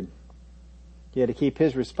tell, he did. He had to keep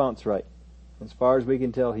his response right. As far as we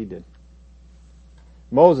can tell, he did.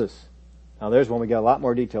 Moses. Now there's one we got a lot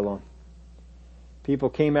more detail on. People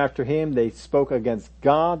came after him. They spoke against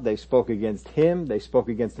God. They spoke against him. They spoke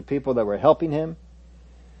against the people that were helping him.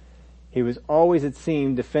 He was always, it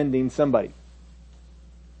seemed, defending somebody.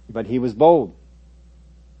 But he was bold.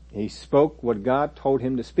 He spoke what God told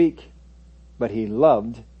him to speak. But he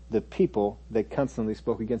loved the people that constantly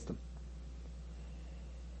spoke against him.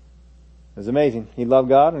 It was amazing. He loved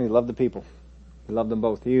God and he loved the people. He loved them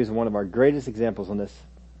both. He was one of our greatest examples on this.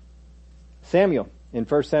 Samuel, in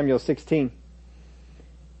 1 Samuel 16,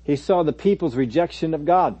 he saw the people's rejection of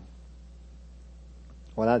God.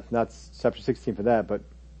 Well, not chapter 16 for that, but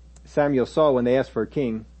Samuel saw when they asked for a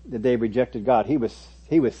king that they rejected God. He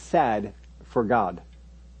was sad for God.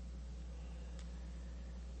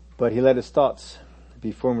 But he let his thoughts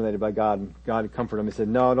be formulated by God, and God comforted him. He said,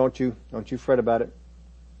 no, don't you fret about it.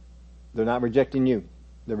 They're not rejecting you.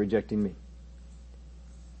 They're rejecting me.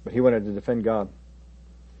 But he wanted to defend God.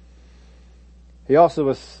 He also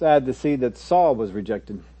was sad to see that Saul was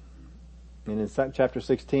rejected. And in chapter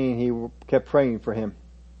 16, he kept praying for him.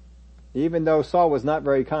 Even though Saul was not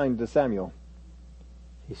very kind to Samuel,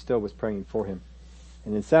 he still was praying for him.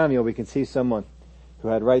 And in Samuel, we can see someone who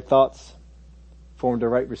had right thoughts, formed a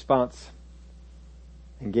right response,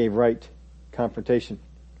 and gave right confrontation.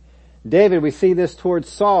 David, we see this towards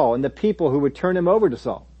Saul and the people who would turn him over to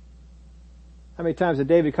Saul. How many times did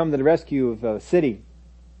David come to the rescue of a city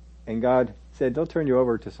and God said, they'll turn you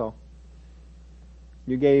over to Saul.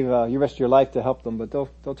 You risked your life to help them, but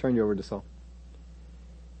they'll turn you over to Saul.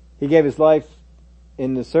 He gave his life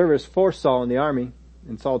in the service for Saul in the army,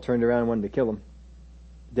 and Saul turned around and wanted to kill him.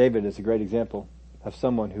 David is a great example of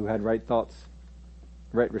someone who had right thoughts,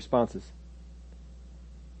 right responses,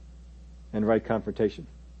 and right confrontation.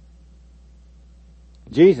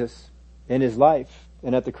 Jesus, in his life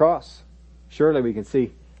and at the cross, surely we can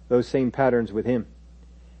see those same patterns with him.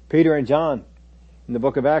 Peter and John, in the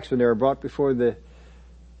book of Acts, when they were brought before the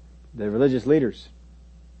religious leaders,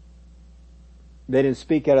 they didn't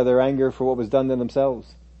speak out of their anger for what was done to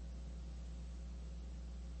themselves.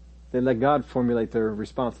 They let God formulate their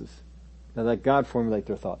responses. They let God formulate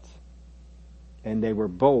their thoughts. and they were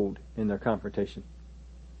bold in their confrontation.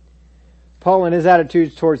 Paul and his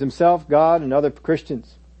attitudes towards himself, God, and other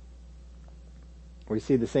Christians, we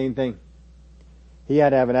see the same thing. He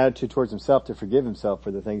had to have an attitude towards himself to forgive himself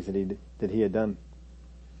for the things that he had done.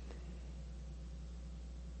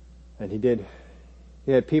 And he did.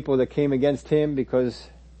 He had people that came against him because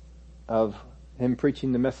of him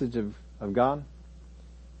preaching the message of God.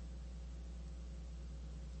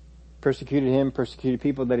 Persecuted him, persecuted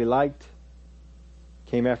people that he liked.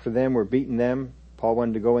 Came after them, were beating them. Paul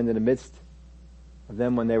wanted to go into the midst of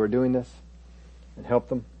them when they were doing this and help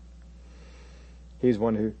them. He's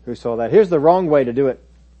one who saw that. Here's the wrong way to do it.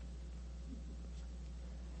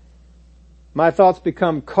 My thoughts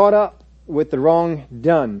become caught up with the wrong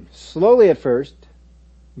done. Slowly at first,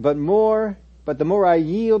 but the more I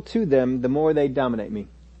yield to them, the more they dominate me.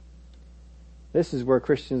 This is where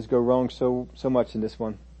Christians go wrong so much in this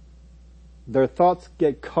one. Their thoughts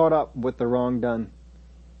get caught up with the wrong done.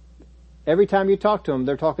 Every time you talk to them,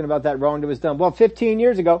 they're talking about that wrong that was done. Well, 15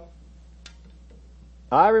 years ago,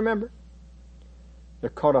 I remember. They're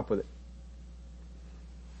caught up with it.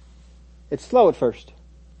 It's slow at first,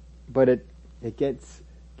 but it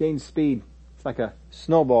gains speed. It's like a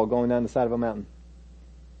snowball going down the side of a mountain.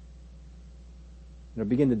 It'll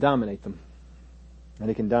begin to dominate them, and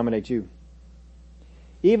it can dominate you.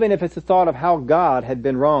 Even if it's a thought of how God had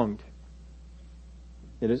been wronged,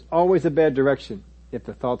 it is always a bad direction if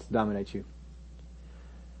the thoughts dominate you.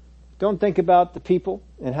 Don't think about the people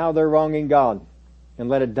and how they're wronging God and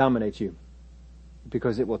let it dominate you,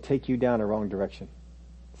 because it will take you down a wrong direction.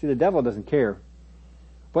 See, the devil doesn't care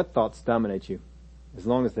what thoughts dominate you, as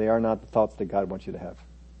long as they are not the thoughts that God wants you to have.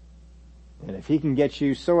 And if he can get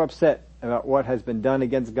you so upset about what has been done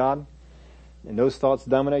against God, and those thoughts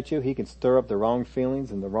dominate you, he can stir up the wrong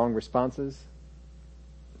feelings and the wrong responses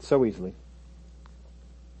so easily.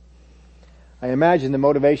 I imagine the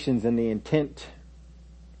motivations and the intent,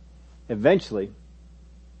 eventually,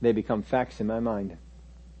 they become facts in my mind.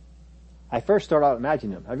 I first start out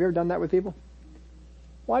imagining them. Have you ever done that with people?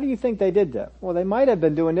 Why do you think they did that? Well, they might have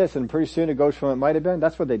been doing this, and pretty soon it goes from it might have been.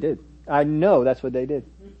 That's what they did. I know that's what they did.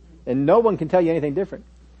 And no one can tell you anything different,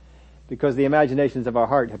 because the imaginations of our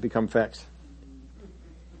heart have become facts.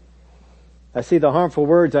 I see the harmful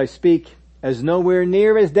words I speak as nowhere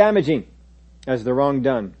near as damaging as the wrong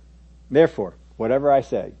done. Therefore, whatever I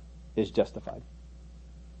say is justified.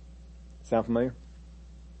 Sound familiar?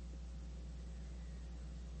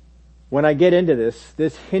 When I get into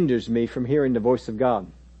this hinders me from hearing the voice of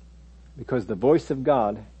God, because the voice of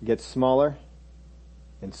God gets smaller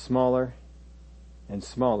and smaller and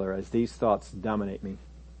smaller as these thoughts dominate me,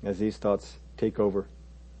 as these thoughts take over.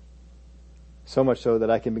 So much so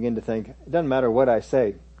that I can begin to think, it doesn't matter what I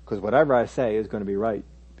say, because whatever I say is going to be right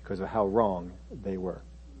because of how wrong they were.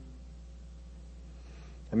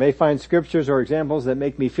 I may find scriptures or examples that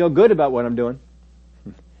make me feel good about what I'm doing.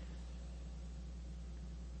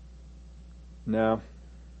 No,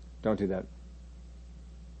 don't do that.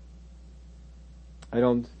 I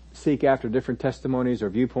don't seek after different testimonies or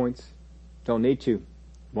viewpoints. Don't need to. The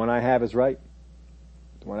one I have is right.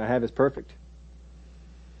 The one I have is perfect.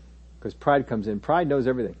 Because pride comes in. Pride knows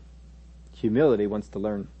everything. Humility wants to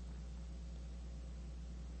learn.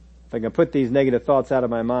 If I can put these negative thoughts out of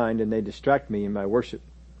my mind and they distract me in my worship,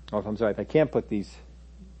 if I can't put these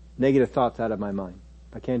negative thoughts out of my mind,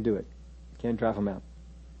 if I can't do it, I can't drive them out,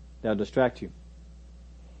 they'll distract you.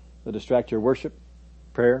 They'll distract your worship,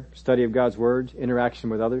 prayer, study of God's Word, interaction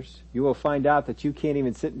with others. You will find out that you can't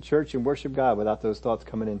even sit in church and worship God without those thoughts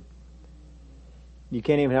coming in. You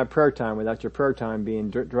can't even have prayer time without your prayer time being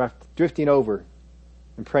drifting over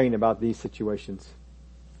and praying about these situations.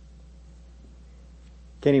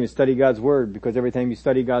 Can't even study God's Word, because every time you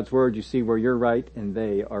study God's Word, you see where you're right and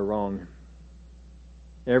they are wrong.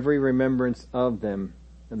 Every remembrance of them,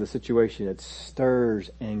 of the situation, it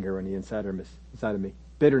stirs anger on the inside of me.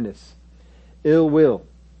 Bitterness, ill will.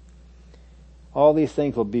 All these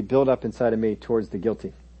things will be built up inside of me towards the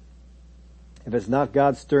guilty. If it's not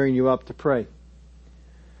God stirring you up to pray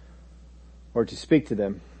or to speak to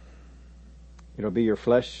them, it'll be your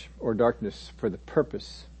flesh or darkness for the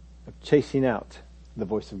purpose of chasing out the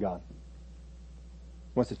voice of God.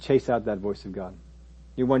 He wants to chase out that voice of God.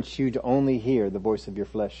 He wants you to only hear the voice of your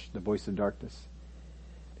flesh, the voice of darkness,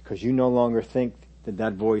 because you no longer think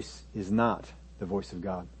that voice is not the voice of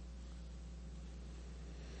God.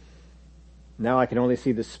 Now I can only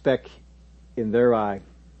see the speck in their eye.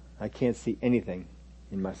 I can't see anything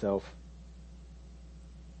in myself.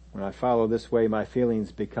 When I follow this way, my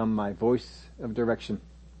feelings become my voice of direction.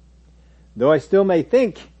 Though I still may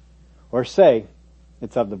think or say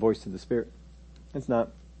it's of the voice of the Spirit. It's not.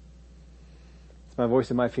 It's my voice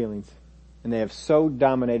and my feelings. And they have so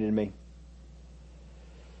dominated me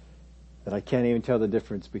that I can't even tell the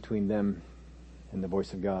difference between them and the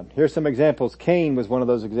voice of God. Here's some examples. Cain was one of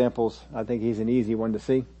those examples. I think he's an easy one to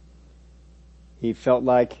see. He felt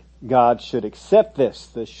like God should accept this.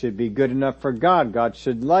 This should be good enough for God. God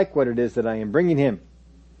should like what it is that I am bringing him.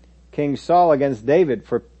 King Saul against David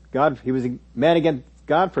for God. He was mad against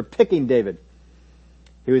God for picking David.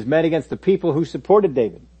 He was mad against the people who supported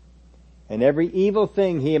David. And every evil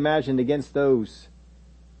thing he imagined against those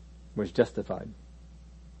was justified.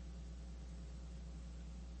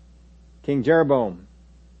 King Jeroboam,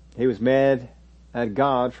 he was mad at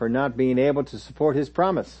God for not being able to support his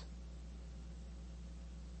promise.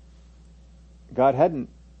 God hadn't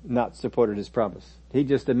not supported his promise. He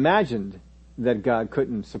just imagined that God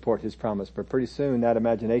couldn't support his promise, but pretty soon that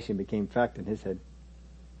imagination became fact in his head.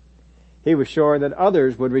 He was sure that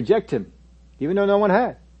others would reject him, even though no one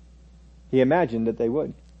had. He imagined that they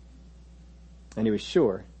would. And he was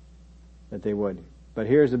sure that they would. But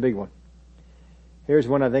here's the big one. Here's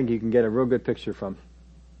one I think you can get a real good picture from.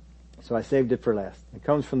 So I saved it for last. It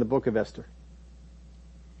comes from the book of Esther.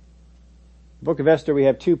 The book of Esther, we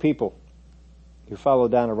have two people who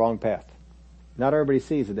followed down a wrong path. Not everybody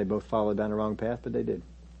sees that they both followed down a wrong path, but they did.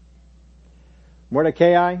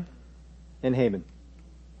 Mordecai and Haman.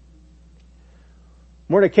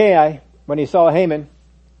 Mordecai, when he saw Haman,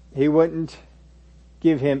 he wouldn't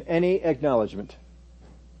give him any acknowledgement.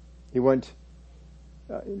 He wouldn't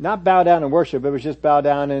not bow down and worship. It was just bow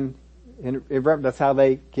down and that's how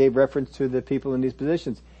they gave reference to the people in these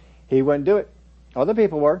positions. He wouldn't do it. Other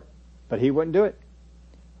people were, but he wouldn't do it.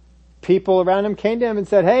 People around him came to him and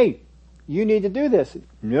said, "Hey, you need to do this."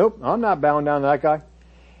 "Nope, I'm not bowing down to that guy."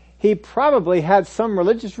 He probably had some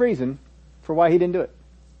religious reason for why he didn't do it.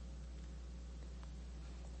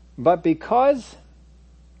 But because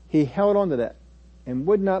he held on to that and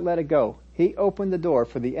would not let it go, he opened the door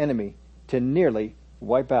for the enemy to nearly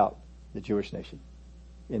wipe out the Jewish nation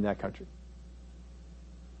in that country.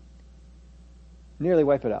 Nearly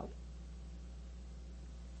wipe it out.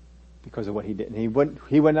 Because of what he did. And he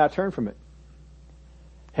would not turn from it.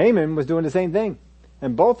 Haman was doing the same thing.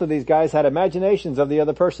 And both of these guys had imaginations of the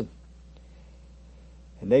other person.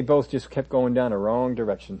 And they both just kept going down a wrong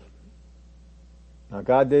direction. Now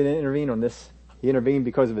God didn't intervene on this. He intervened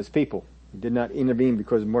because of his people. He did not intervene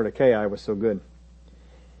because Mordecai was so good.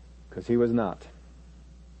 Because he was not.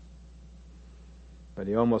 But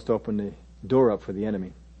he almost opened the door up for the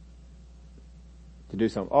enemy to do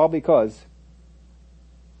something. All because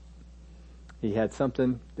he had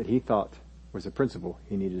something that he thought was a principle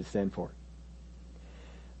he needed to stand for.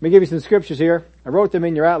 Let me give you some scriptures here. I wrote them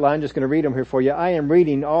in your outline. Just going to read them here for you. I am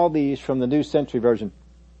reading all these from the New Century Version.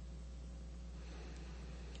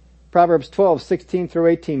 Proverbs 12:16 through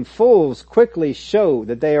 18. Fools quickly show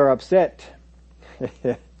that they are upset.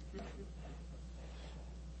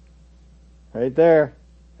 Right there.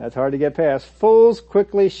 That's hard to get past. Fools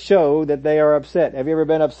quickly show that they are upset. Have you ever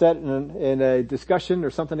been upset in a discussion or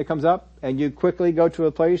something that comes up and you quickly go to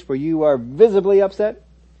a place where you are visibly upset?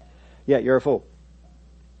 Yeah, you're a fool.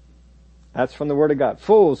 That's from the Word of God.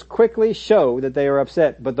 Fools quickly show that they are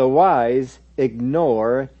upset, but the wise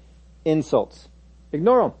ignore insults.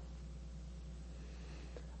 Ignore them.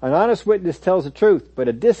 An honest witness tells the truth, but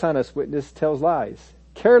a dishonest witness tells lies.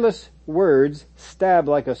 Careless words stab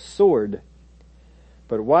like a sword,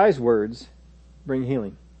 but wise words bring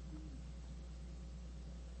healing.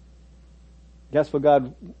 That's what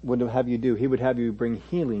God would have you do. He would have you bring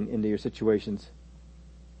healing into your situations.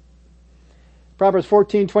 Proverbs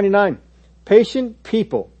 14:29. Patient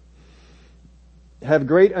people have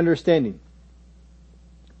great understanding,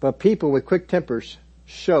 but people with quick tempers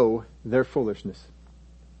show their foolishness.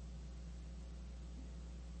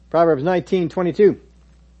 Proverbs 19:22.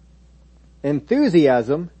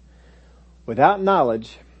 Enthusiasm without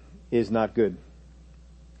knowledge is not good.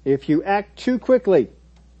 If you act too quickly,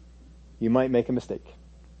 you might make a mistake.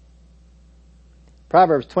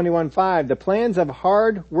 Proverbs 21:5. The plans of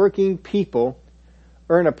hard-working people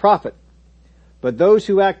earn a profit, but those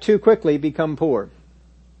who act too quickly become poor.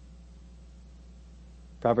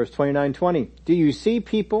 Proverbs 29:20. Do you see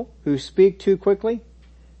people who speak too quickly?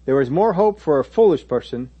 There is more hope for a foolish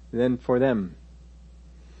person than for them.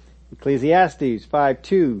 Ecclesiastes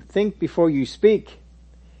 5:2. Think before you speak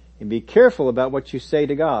and be careful about what you say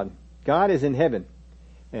to God. God is in heaven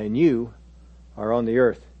and you are on the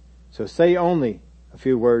earth. So say only a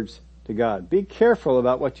few words to God. Be careful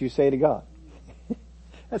about what you say to God.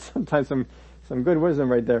 That's sometimes some good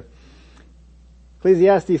wisdom right there.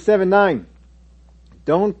 Ecclesiastes 7:9.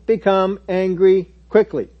 Don't become angry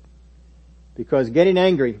quickly, because getting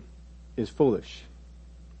angry is foolish.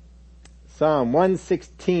 Psalm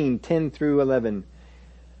 116, 10 through 11.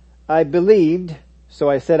 I believed, so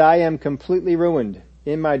I said, I am completely ruined.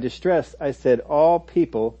 In my distress, I said, all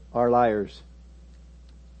people are liars.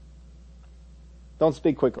 Don't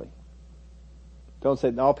speak quickly. Don't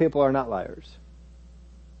say, all people are not liars.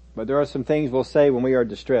 But there are some things we'll say when we are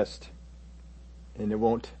distressed, and it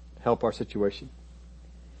won't help our situation.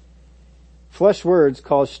 Flesh words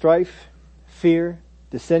cause strife, fear,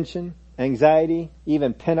 dissension, anxiety,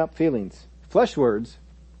 even pent-up feelings. Flesh words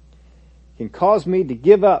can cause me to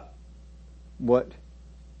give up what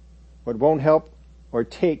won't help or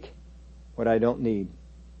take what I don't need.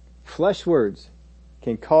 Flesh words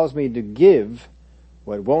can cause me to give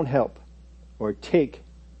what won't help or take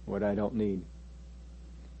what I don't need.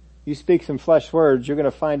 You speak some flesh words, you're going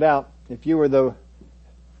to find out if you were the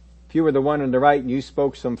one on the right and you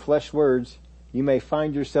spoke some flesh words, you may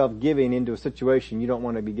find yourself giving into a situation you don't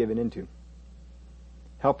want to be given into.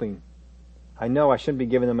 Helping. I know I shouldn't be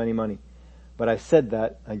giving them any money, but I said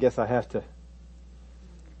that. I guess I have to.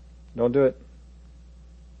 Don't do it.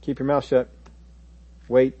 Keep your mouth shut.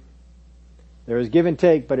 Wait. There is give and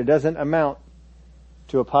take, but it doesn't amount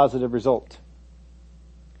to a positive result.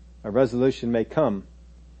 A resolution may come,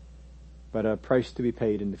 but a price to be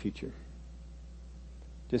paid in the future.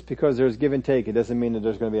 Just because there's give and take, it doesn't mean that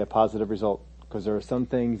there's going to be a positive result, because there are some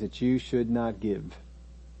things that you should not give.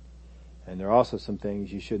 And there are also some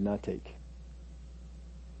things you should not take.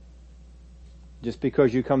 Just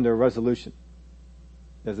because you come to a resolution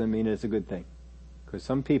doesn't mean it's a good thing. Because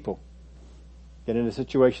some people get in a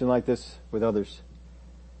situation like this with others,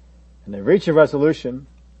 and they reach a resolution,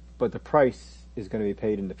 but the price is going to be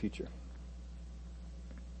paid in the future.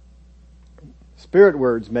 Spirit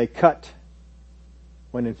words may cut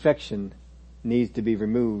when infection needs to be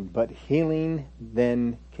removed, but healing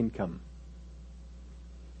then can come.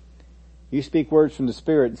 You speak words from the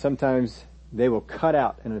Spirit, and sometimes they will cut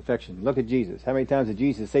out an infection. Look at Jesus. How many times did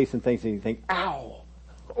Jesus say some things and you think, ow,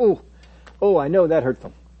 oh, I know that hurt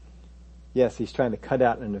them. Yes, he's trying to cut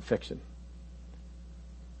out an infection.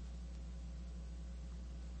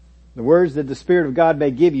 The words that the Spirit of God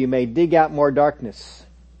may give you may dig out more darkness,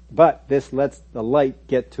 but this lets the light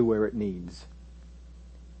get to where it needs.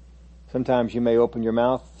 Sometimes you may open your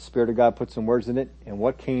mouth, the Spirit of God put some words in it, and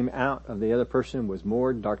what came out of the other person was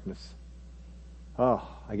more darkness. Oh,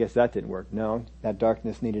 I guess that didn't work. No, that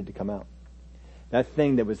darkness needed to come out. That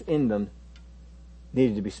thing that was in them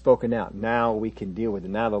needed to be spoken out. Now we can deal with it.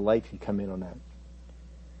 Now the light can come in on that.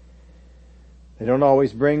 They don't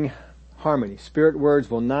always bring harmony. Spirit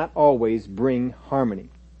words will not always bring harmony.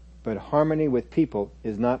 But harmony with people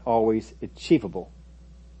is not always achievable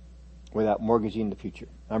without mortgaging the future.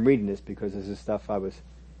 I'm reading this because this is stuff I was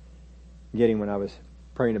getting when I was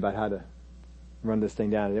praying about how to run this thing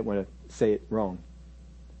down. I didn't want to say it wrong.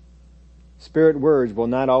 Spirit words will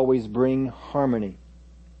not always bring harmony.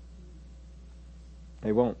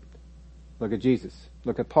 They won't. Look at Jesus.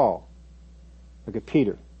 Look at Paul. Look at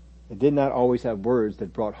Peter. They did not always have words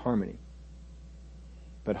that brought harmony.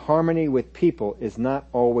 But harmony with people is not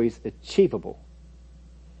always achievable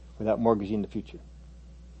without mortgaging the future.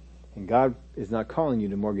 And God is not calling you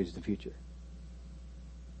to mortgage the future.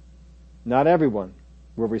 Not everyone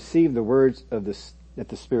will receive the words of that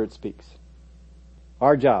the Spirit speaks.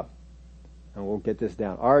 Our job, and we'll get this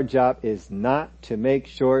down, our job is not to make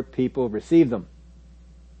sure people receive them.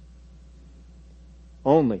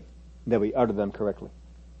 Only that we utter them correctly.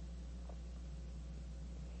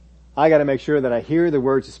 I got to make sure that I hear the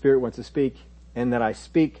words the Spirit wants to speak, and that I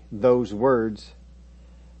speak those words,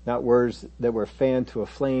 not words that were fanned to a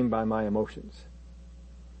flame by my emotions.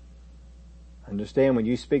 Understand, when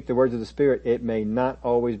you speak the words of the Spirit, it may not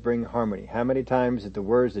always bring harmony. How many times did the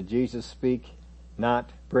words that Jesus speak not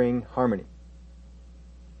bring harmony?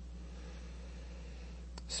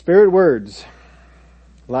 Spirit words,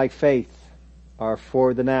 like faith, are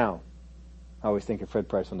for the now. I always think of Fred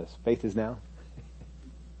Price on this. Faith is now.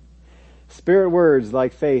 Spirit words,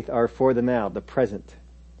 like faith, are for the now, the present.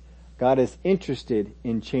 God is interested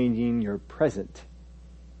in changing your present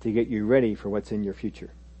to get you ready for what's in your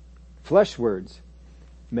future. Flesh words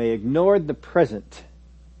may ignore the present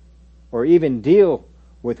or even deal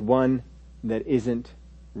with one that isn't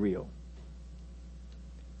real.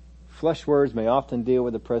 Flesh words may often deal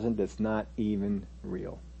with a present that's not even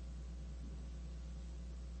real.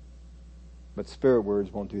 But spirit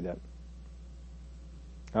words won't do that.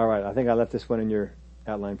 All right, I think I left this one in your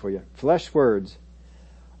outline for you. Flesh words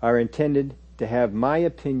are intended to have my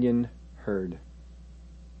opinion heard.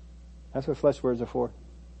 That's what flesh words are for.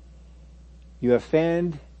 You have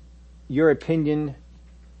fanned your opinion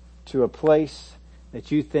to a place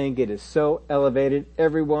that you think it is so elevated,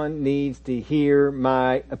 everyone needs to hear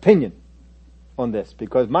my opinion on this,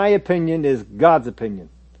 because my opinion is God's opinion.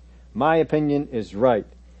 My opinion is right.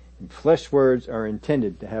 And flesh words are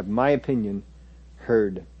intended to have my opinion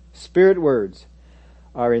heard. Spirit words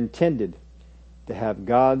are intended to have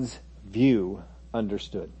God's view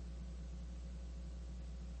understood.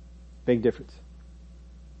 Big difference.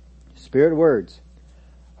 Spirit words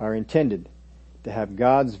are intended to have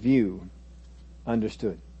God's view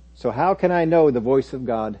understood. So how can I know the voice of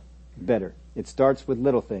God better? It starts with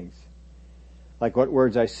little things, like what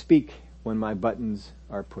words I speak when my buttons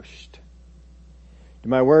are pushed. Do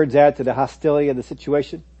my words add to the hostility of the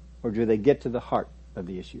situation, or do they get to the heart of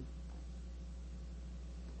the issue?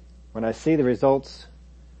 When I see the results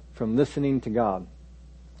from listening to God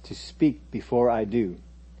to speak before I do,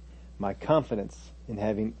 my confidence in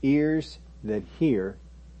having ears that hear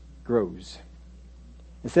grows.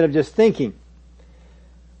 Instead of just thinking,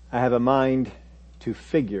 I have a mind to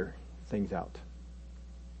figure things out.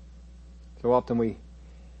 So often we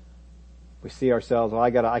see ourselves, well,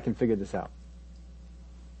 I can figure this out.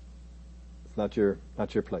 It's not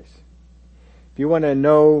your place. If you want to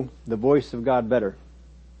know the voice of God better,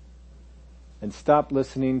 and stop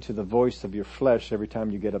listening to the voice of your flesh every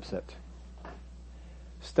time you get upset.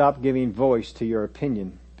 Stop giving voice to your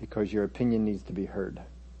opinion, because your opinion needs to be heard.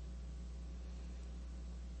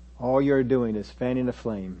 All you're doing is fanning a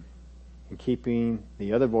flame and keeping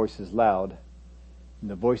the other voices loud and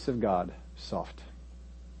the voice of God soft.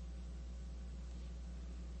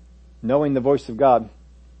 Knowing the voice of God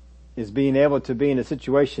is being able to be in a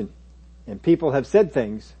situation and people have said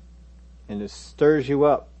things and it stirs you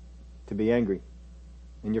up to be angry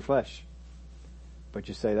in your flesh. But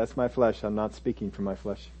you say, that's my flesh, I'm not speaking for my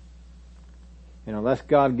flesh. And unless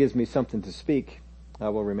God gives me something to speak, I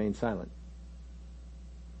will remain silent.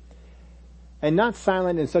 And not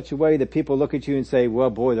silent in such a way that people look at you and say, well,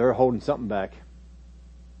 boy, they're holding something back.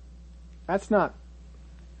 That's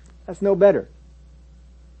no better.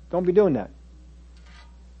 Don't be doing that.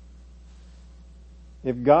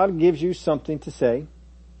 If God gives you something to say,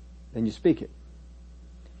 then you speak it.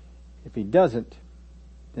 If He doesn't,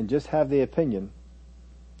 then just have the opinion,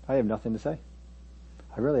 I have nothing to say.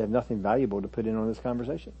 I really have nothing valuable to put in on this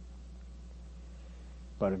conversation.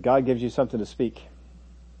 But if God gives you something to speak,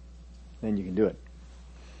 then you can do it.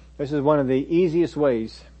 This is one of the easiest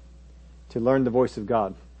ways to learn the voice of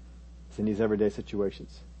God. It's in these everyday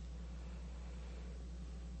situations.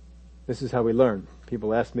 This is how we learn.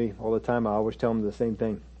 People ask me all the time, I always tell them the same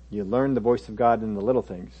thing. You learn the voice of God in the little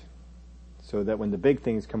things, so that when the big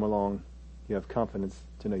things come along, you have confidence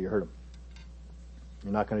to know you heard them.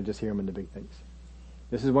 You're not going to just hear them in the big things.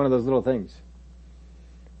 This is one of those little things.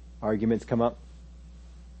 Arguments come up.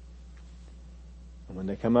 And when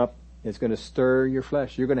they come up, it's going to stir your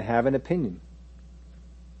flesh. You're going to have an opinion.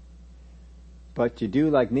 But you do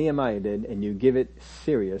like Nehemiah did, and you give it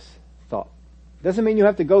serious thought. Doesn't mean you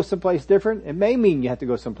have to go someplace different. It may mean you have to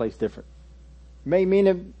go someplace different. It may mean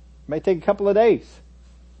it may take a couple of days.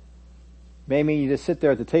 It may mean you just sit there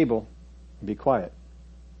at the table and be quiet.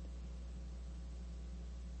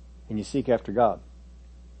 And you seek after God.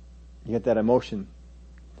 You get that emotion,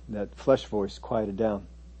 that flesh voice quieted down.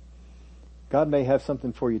 God may have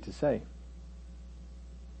something for you to say.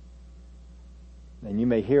 And you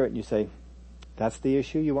may hear it and you say, that's the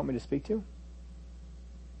issue you want me to speak to?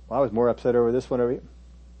 Well, I was more upset over this one over here.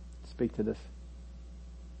 Speak to this.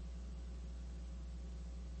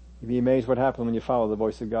 You'd be amazed what happens when you follow the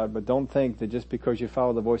voice of God, but don't think that just because you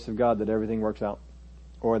follow the voice of God that everything works out,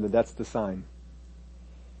 or that that's the sign.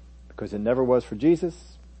 Because it never was for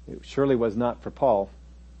Jesus, it surely was not for Paul,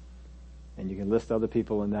 and you can list other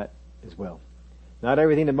people in that as well. Not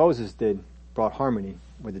everything that Moses did brought harmony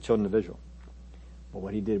with the children of Israel, but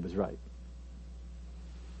what he did was right.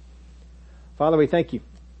 Father, we thank you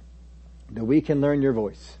that we can learn your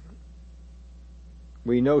voice.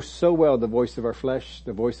 We know so well the voice of our flesh,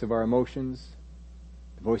 the voice of our emotions,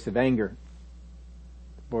 the voice of anger,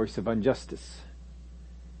 the voice of injustice,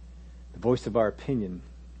 the voice of our opinion.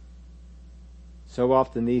 So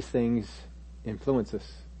often these things influence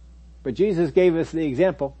us. But Jesus gave us the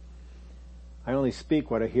example. I only speak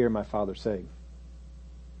what I hear my Father say.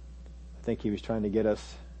 I think he was trying to get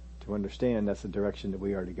us to understand that's the direction that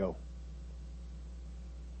we are to go.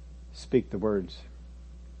 Speak the words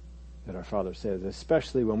that our Father says,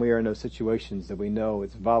 especially when we are in those situations that we know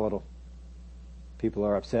it's volatile. People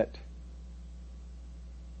are upset.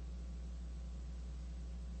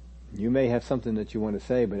 You may have something that you want to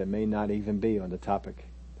say, but it may not even be on the topic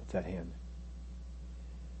that's at hand.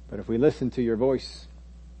 But if we listen to your voice,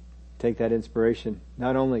 take that inspiration,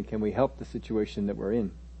 not only can we help the situation that we're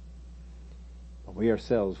in, but we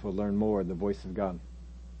ourselves will learn more of the voice of God.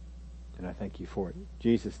 And I thank you for it. In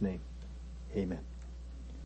Jesus' name, amen.